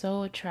is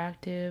so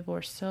attractive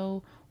or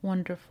so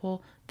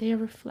wonderful, they are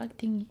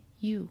reflecting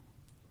you.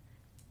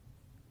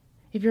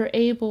 If you're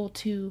able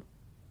to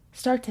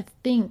start to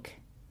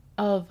think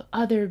of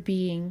other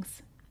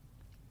beings,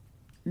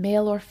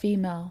 male or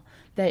female,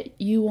 that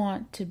you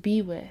want to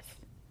be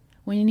with,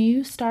 when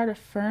you start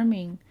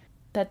affirming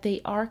that they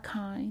are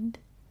kind,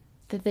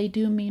 that they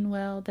do mean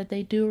well, that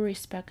they do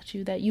respect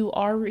you, that you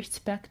are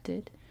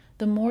respected,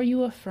 the more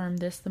you affirm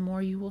this, the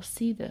more you will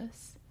see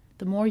this.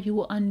 The more you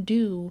will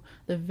undo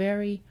the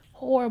very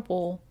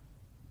horrible,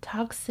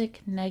 toxic,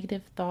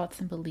 negative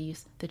thoughts and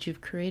beliefs that you've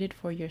created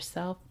for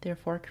yourself,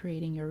 therefore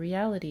creating your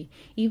reality.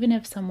 Even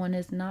if someone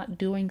is not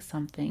doing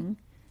something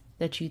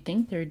that you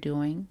think they're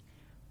doing,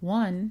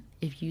 one,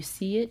 if you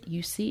see it,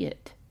 you see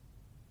it,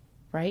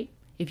 right?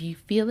 If you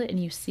feel it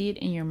and you see it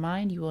in your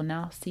mind, you will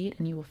now see it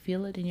and you will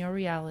feel it in your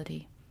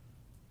reality.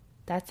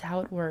 That's how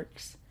it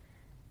works.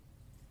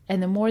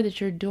 And the more that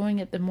you're doing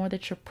it, the more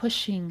that you're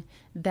pushing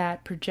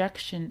that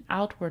projection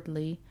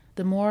outwardly,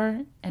 the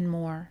more and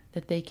more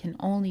that they can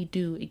only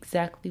do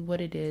exactly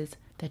what it is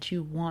that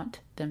you want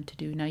them to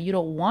do. Now, you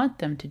don't want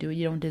them to do it.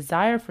 You don't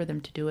desire for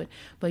them to do it,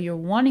 but you're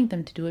wanting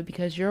them to do it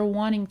because you're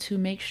wanting to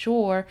make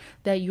sure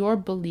that your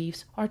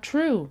beliefs are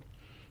true,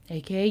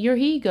 aka your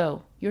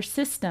ego, your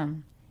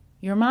system,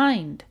 your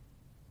mind.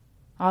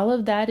 All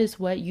of that is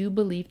what you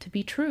believe to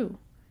be true.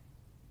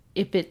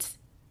 If it's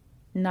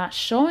not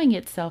showing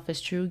itself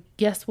as true,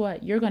 guess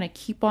what? You're going to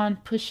keep on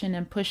pushing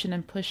and pushing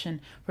and pushing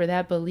for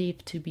that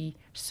belief to be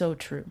so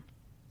true.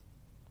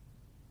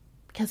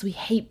 Because we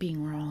hate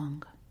being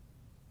wrong,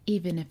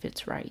 even if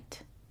it's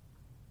right.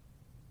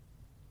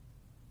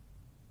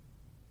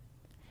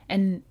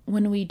 And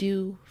when we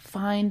do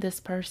find this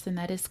person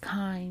that is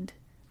kind,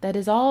 that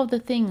is all of the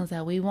things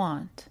that we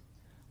want,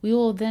 we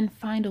will then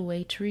find a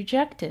way to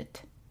reject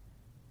it.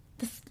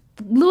 This is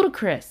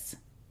ludicrous.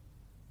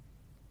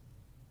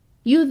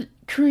 You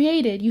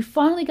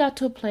finally got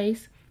to a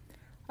place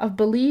of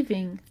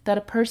believing that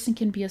a person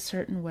can be a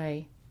certain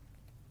way.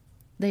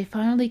 They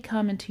finally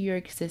come into your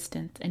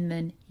existence and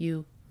then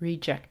you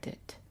reject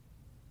it.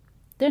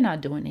 They're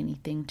not doing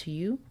anything to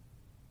you.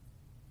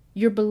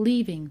 You're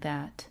believing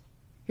that.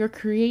 You're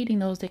creating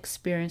those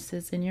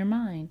experiences in your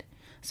mind.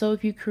 So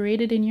if you create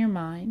it in your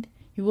mind,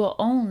 you will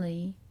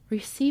only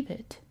receive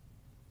it.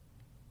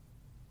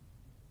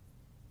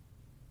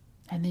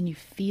 And then you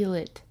feel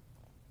it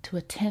to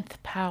a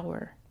 10th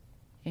power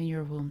in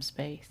your womb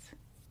space,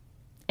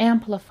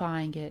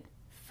 amplifying it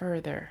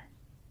further.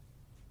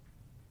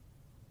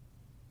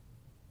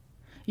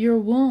 Your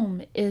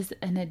womb is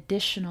an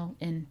additional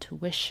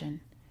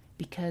intuition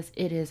because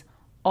it is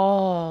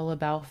all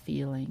about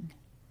feeling.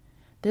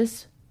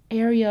 This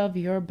area of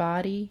your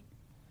body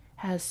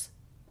has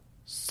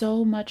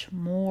so much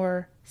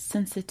more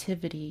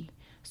sensitivity,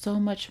 so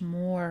much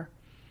more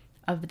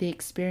of the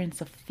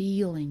experience of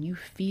feeling. You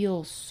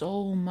feel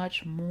so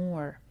much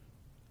more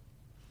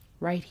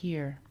right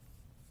here.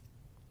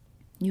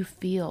 You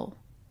feel.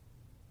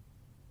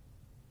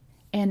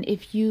 And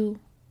if you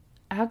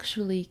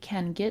actually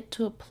can get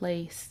to a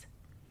place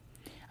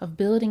of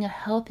building a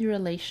healthy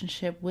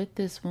relationship with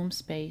this womb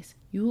space,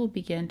 you will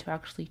begin to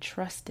actually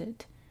trust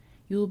it.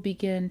 You will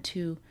begin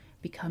to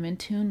become in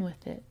tune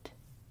with it.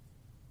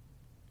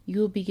 You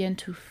will begin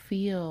to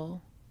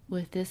feel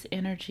with this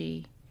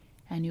energy,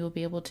 and you will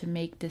be able to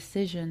make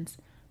decisions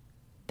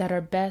that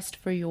are best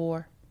for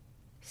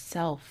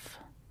yourself,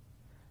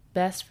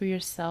 best for your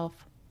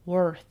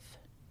self-worth.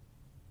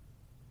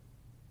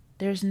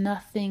 There's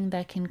nothing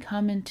that can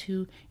come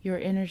into your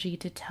energy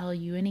to tell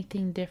you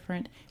anything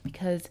different,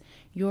 because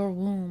your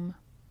womb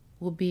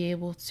will be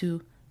able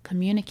to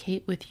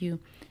communicate with you.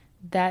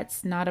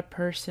 That's not a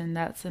person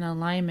that's in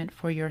alignment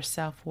for your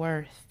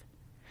self-worth.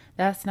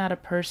 That's not a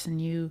person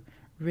you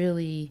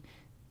really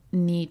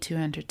need to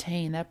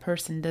entertain. That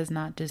person does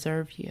not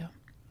deserve you.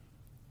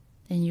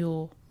 And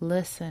you'll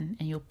listen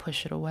and you'll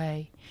push it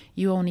away.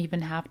 You won't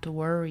even have to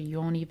worry. You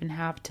won't even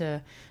have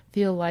to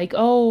feel like,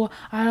 oh,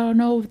 I don't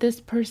know if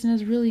this person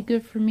is really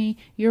good for me.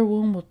 Your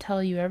womb will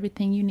tell you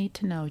everything you need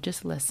to know.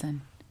 Just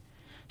listen.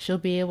 She'll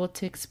be able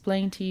to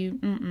explain to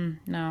you,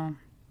 no.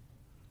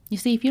 You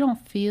see, if you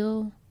don't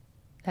feel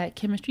that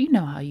chemistry, you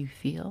know how you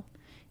feel.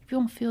 If you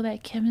don't feel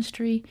that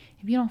chemistry,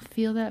 if you don't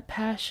feel that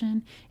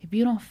passion, if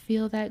you don't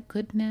feel that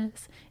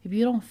goodness, if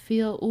you don't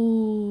feel,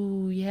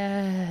 ooh,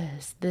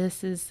 yes,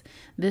 this is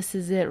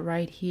it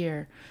right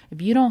here.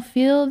 If you don't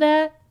feel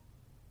that,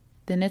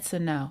 then it's a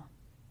no.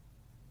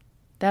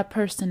 That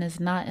person is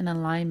not in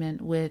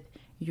alignment with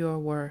your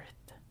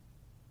worth.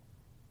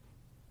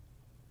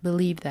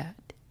 Believe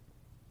that.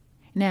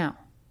 Now,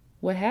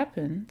 what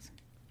happens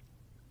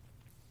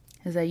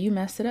is that you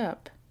mess it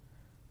up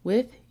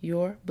with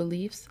your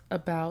beliefs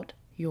about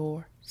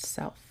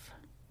yourself.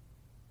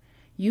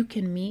 You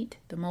can meet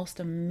the most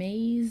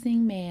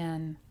amazing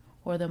man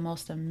or the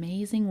most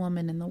amazing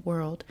woman in the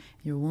world.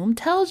 Your womb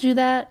tells you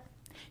that.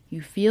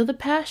 You feel the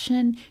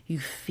passion. You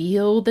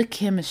feel the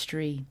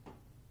chemistry.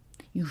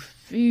 You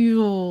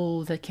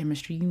feel the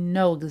chemistry. You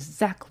know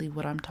exactly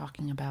what I'm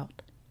talking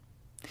about.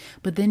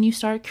 But then you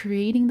start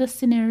creating the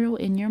scenario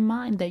in your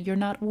mind that you're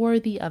not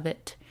worthy of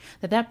it,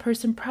 that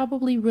person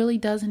probably really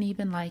doesn't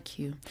even like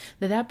you,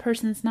 that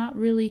person's not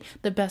really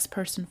the best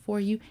person for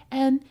you.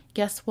 And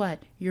guess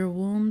what? Your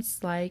womb's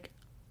like,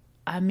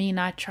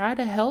 I try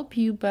to help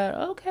you, but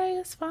okay,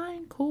 it's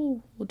fine,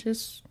 cool. We'll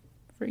just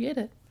forget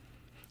it.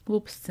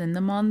 We'll send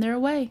them on their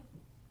way.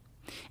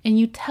 And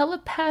you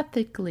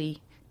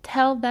telepathically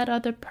tell that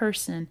other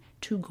person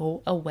to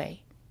go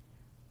away.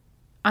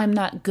 I'm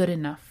not good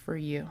enough for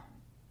you.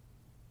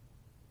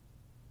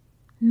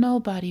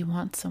 Nobody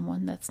wants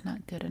someone that's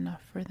not good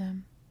enough for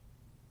them.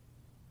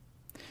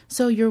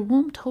 So your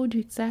womb told you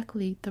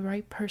exactly the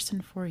right person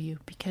for you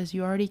because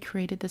you already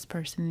created this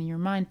person in your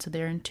mind, so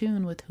they're in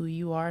tune with who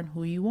you are and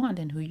who you want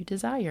and who you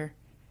desire.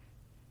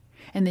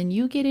 And then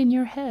you get in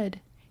your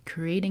head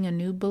creating a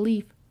new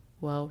belief.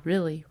 Well,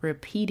 really,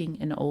 repeating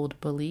an old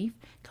belief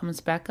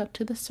comes back up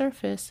to the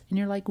surface, and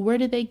you're like, where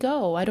did they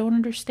go? I don't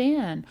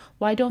understand.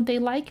 Why don't they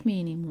like me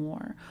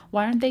anymore?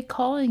 Why aren't they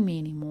calling me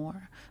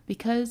anymore?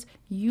 Because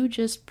you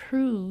just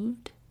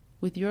proved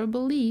with your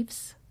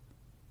beliefs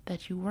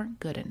that you weren't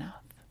good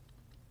enough.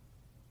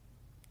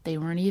 They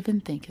weren't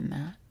even thinking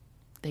that.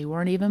 They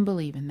weren't even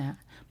believing that.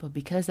 But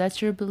because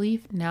that's your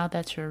belief, now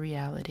that's your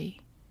reality.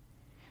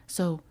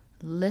 So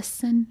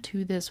listen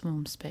to this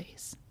womb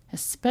space.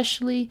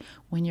 Especially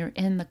when you're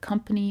in the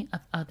company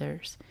of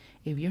others.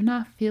 If you're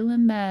not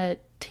feeling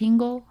that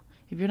tingle,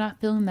 If you're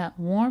not feeling that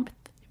warmth,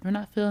 if you're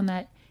not feeling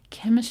that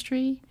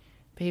chemistry,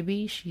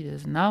 baby, she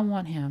does not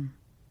want him.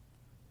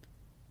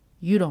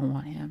 You don't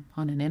want him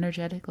on an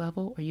energetic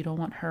level, or you don't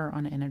want her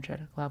on an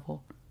energetic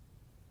level.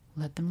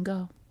 Let them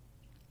go.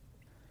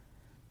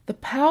 The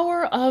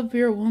power of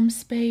your womb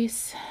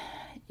space,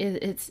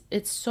 it's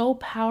so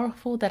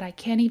powerful that I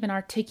can't even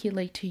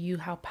articulate to you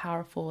how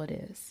powerful it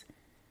is.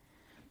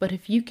 But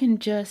if you can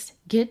just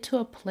get to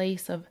a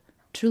place of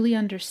truly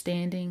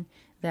understanding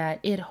that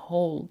it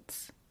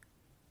holds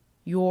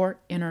your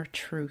inner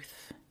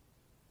truth,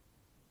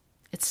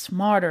 it's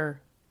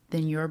smarter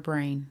than your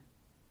brain.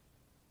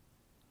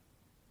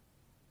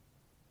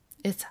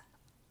 It's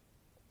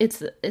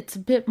a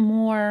bit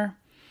more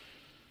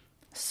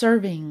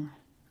serving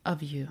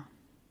of you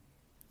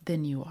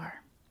than you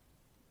are,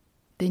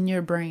 than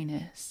your brain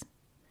is.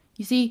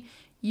 You see,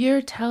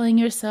 you're telling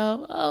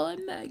yourself, oh,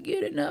 I'm not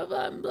good enough,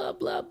 I'm blah,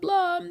 blah,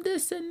 blah, I'm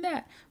this and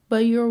that.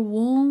 But your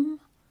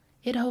womb,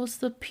 it holds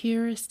the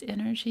purest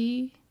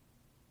energy,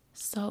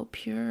 so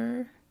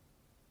pure.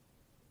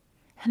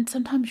 And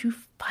sometimes you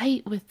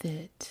fight with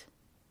it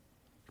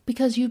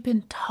because you've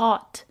been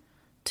taught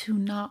to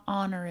not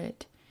honor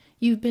it.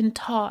 You've been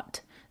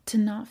taught to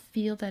not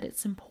feel that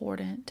it's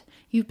important.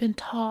 You've been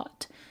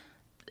taught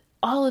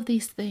all of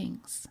these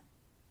things.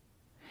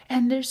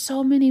 And there's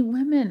so many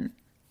women.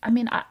 I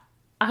mean,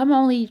 I'm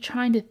only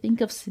trying to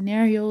think of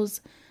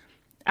scenarios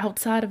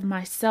outside of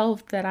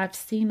myself that I've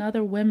seen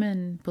other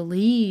women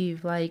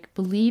believe, like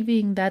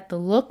believing that the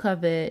look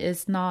of it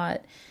is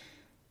not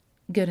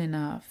good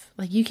enough.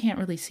 Like you can't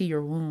really see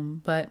your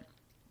womb, but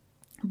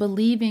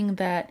believing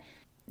that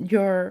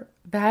your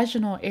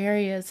vaginal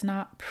area is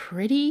not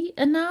pretty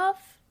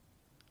enough,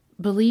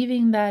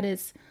 believing that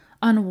it's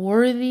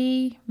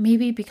unworthy,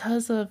 maybe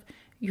because of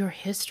your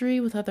history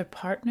with other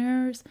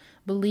partners,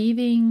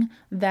 believing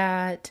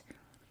that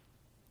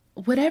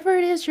whatever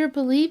it is you're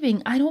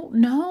believing, I don't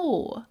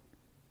know,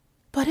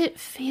 but it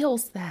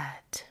feels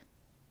that.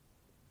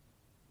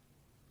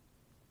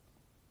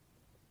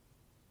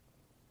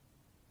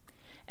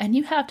 And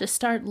you have to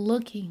start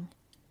looking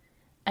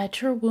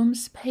at your womb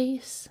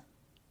space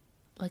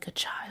like a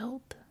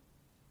child.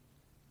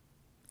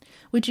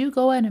 Would you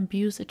go and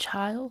abuse a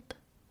child?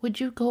 Would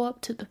you go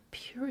up to the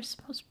purest,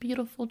 most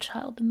beautiful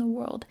child in the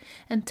world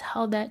and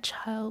tell that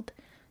child,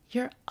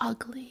 you're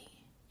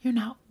ugly, you're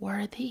not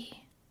worthy,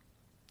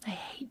 I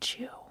hate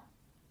you,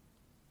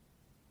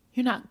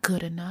 you're not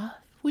good enough?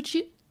 Would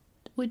you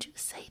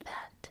say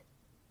that?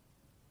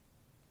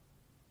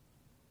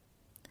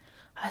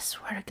 I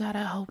swear to God,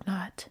 I hope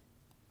not.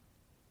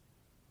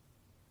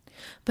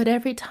 But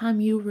every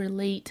time you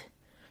relate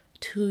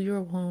to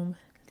your womb,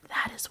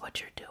 that is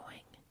what you're doing.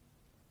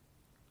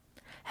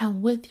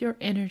 And with your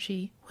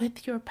energy,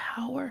 with your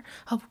power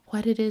of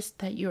what it is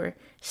that you're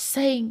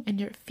saying and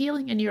you're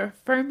feeling and you're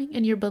affirming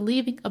and you're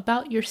believing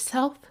about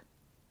yourself,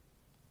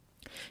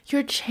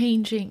 you're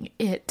changing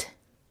it.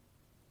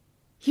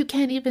 You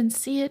can't even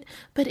see it,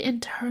 but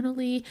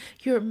internally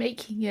you're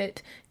making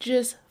it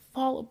just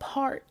fall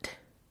apart,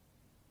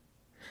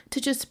 to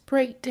just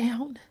break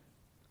down,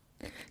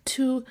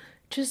 to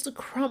just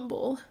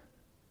crumble,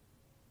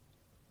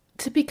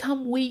 to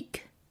become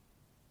weak.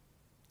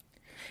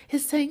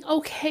 Is saying,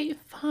 okay,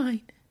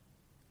 fine.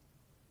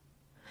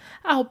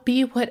 I'll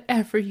be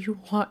whatever you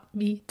want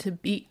me to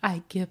be.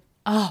 I give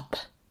up.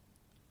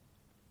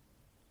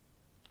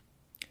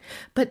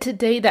 But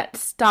today that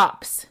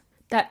stops.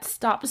 That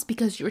stops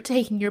because you're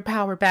taking your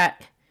power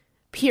back.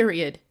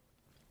 Period.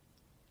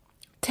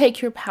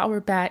 Take your power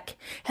back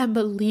and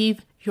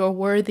believe you're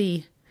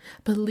worthy.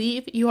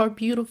 Believe you are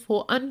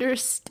beautiful.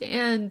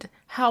 Understand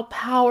how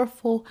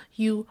powerful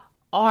you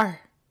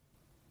are.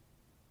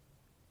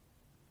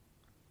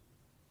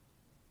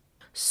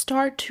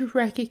 Start to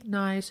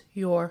recognize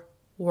your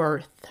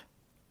worth.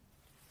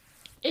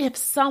 If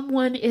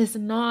someone is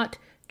not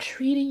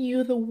treating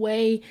you the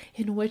way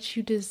in which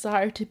you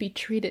desire to be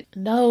treated,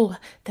 know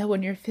that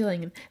when you're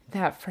feeling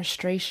that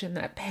frustration,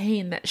 that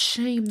pain, that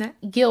shame,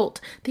 that guilt,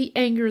 the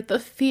anger, the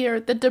fear,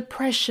 the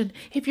depression,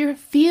 if you're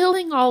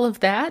feeling all of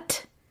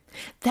that,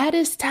 that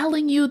is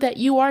telling you that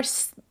you are...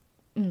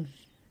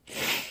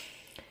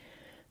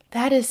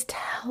 That is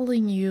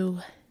telling you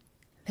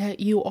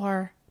that you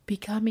are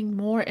becoming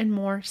more and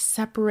more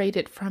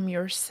separated from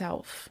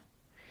yourself.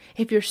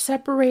 If you're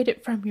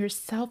separated from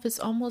yourself, it's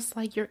almost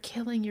like you're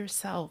killing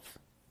yourself.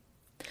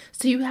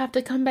 So you have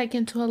to come back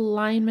into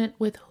alignment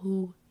with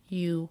who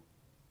you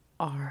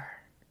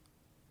are.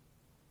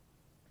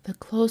 The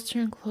closer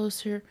and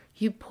closer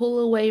you pull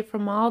away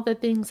from all the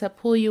things that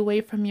pull you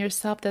away from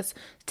yourself, that's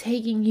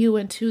taking you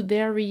into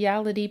their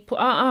reality.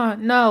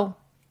 No.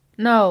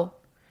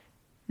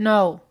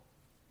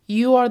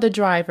 You are the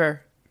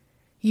driver.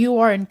 You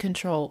are in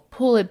control.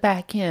 Pull it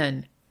back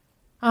in.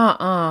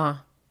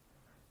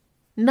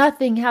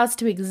 Nothing has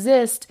to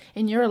exist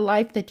in your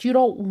life that you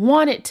don't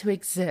want it to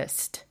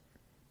exist.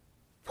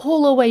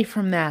 Pull away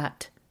from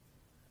that.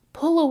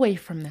 Pull away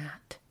from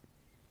that.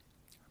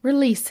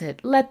 Release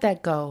it. Let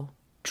that go.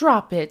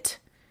 Drop it.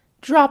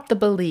 Drop the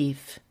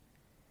belief.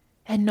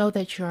 And know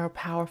that you are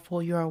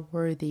powerful, you are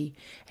worthy,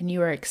 and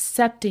you are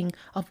accepting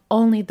of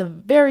only the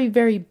very,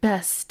 very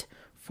best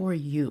for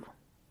you.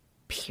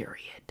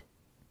 Period.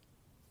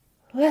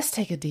 Let's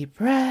take a deep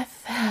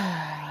breath.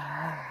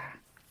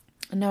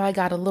 I know I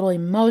got a little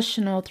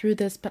emotional through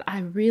this, but I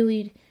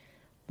really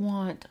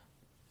want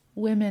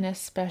women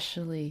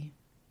especially,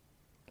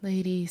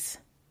 ladies,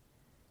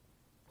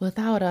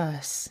 without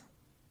us,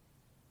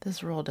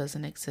 this world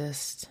doesn't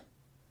exist.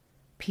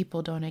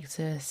 People don't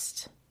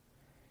exist.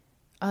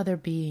 Other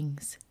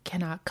beings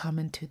cannot come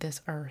into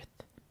this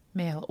earth,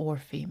 male or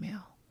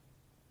female.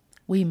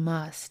 We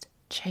must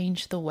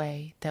change the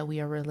way that we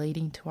are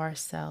relating to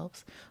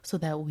ourselves so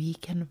that we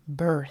can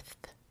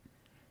birth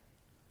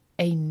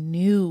a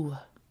new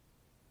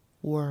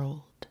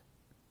world.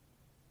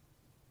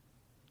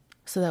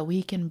 So that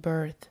we can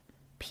birth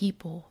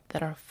people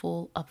that are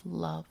full of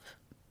love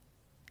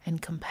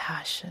and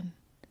compassion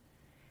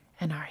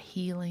and our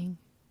healing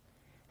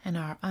and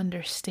our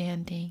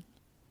understanding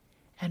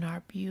and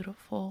are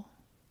beautiful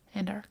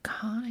and are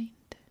kind.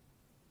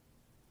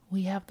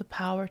 We have the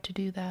power to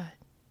do that.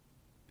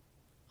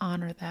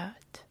 Honor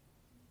that.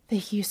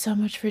 Thank you so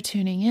much for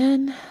tuning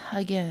in.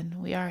 Again,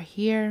 we are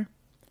here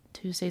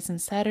Tuesdays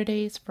and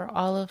Saturdays for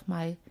all of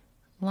my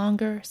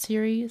longer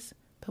series,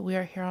 but we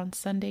are here on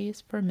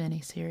Sundays for mini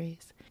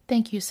series.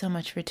 Thank you so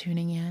much for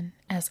tuning in.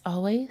 As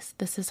always,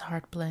 this is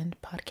Heart Blend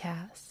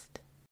Podcast.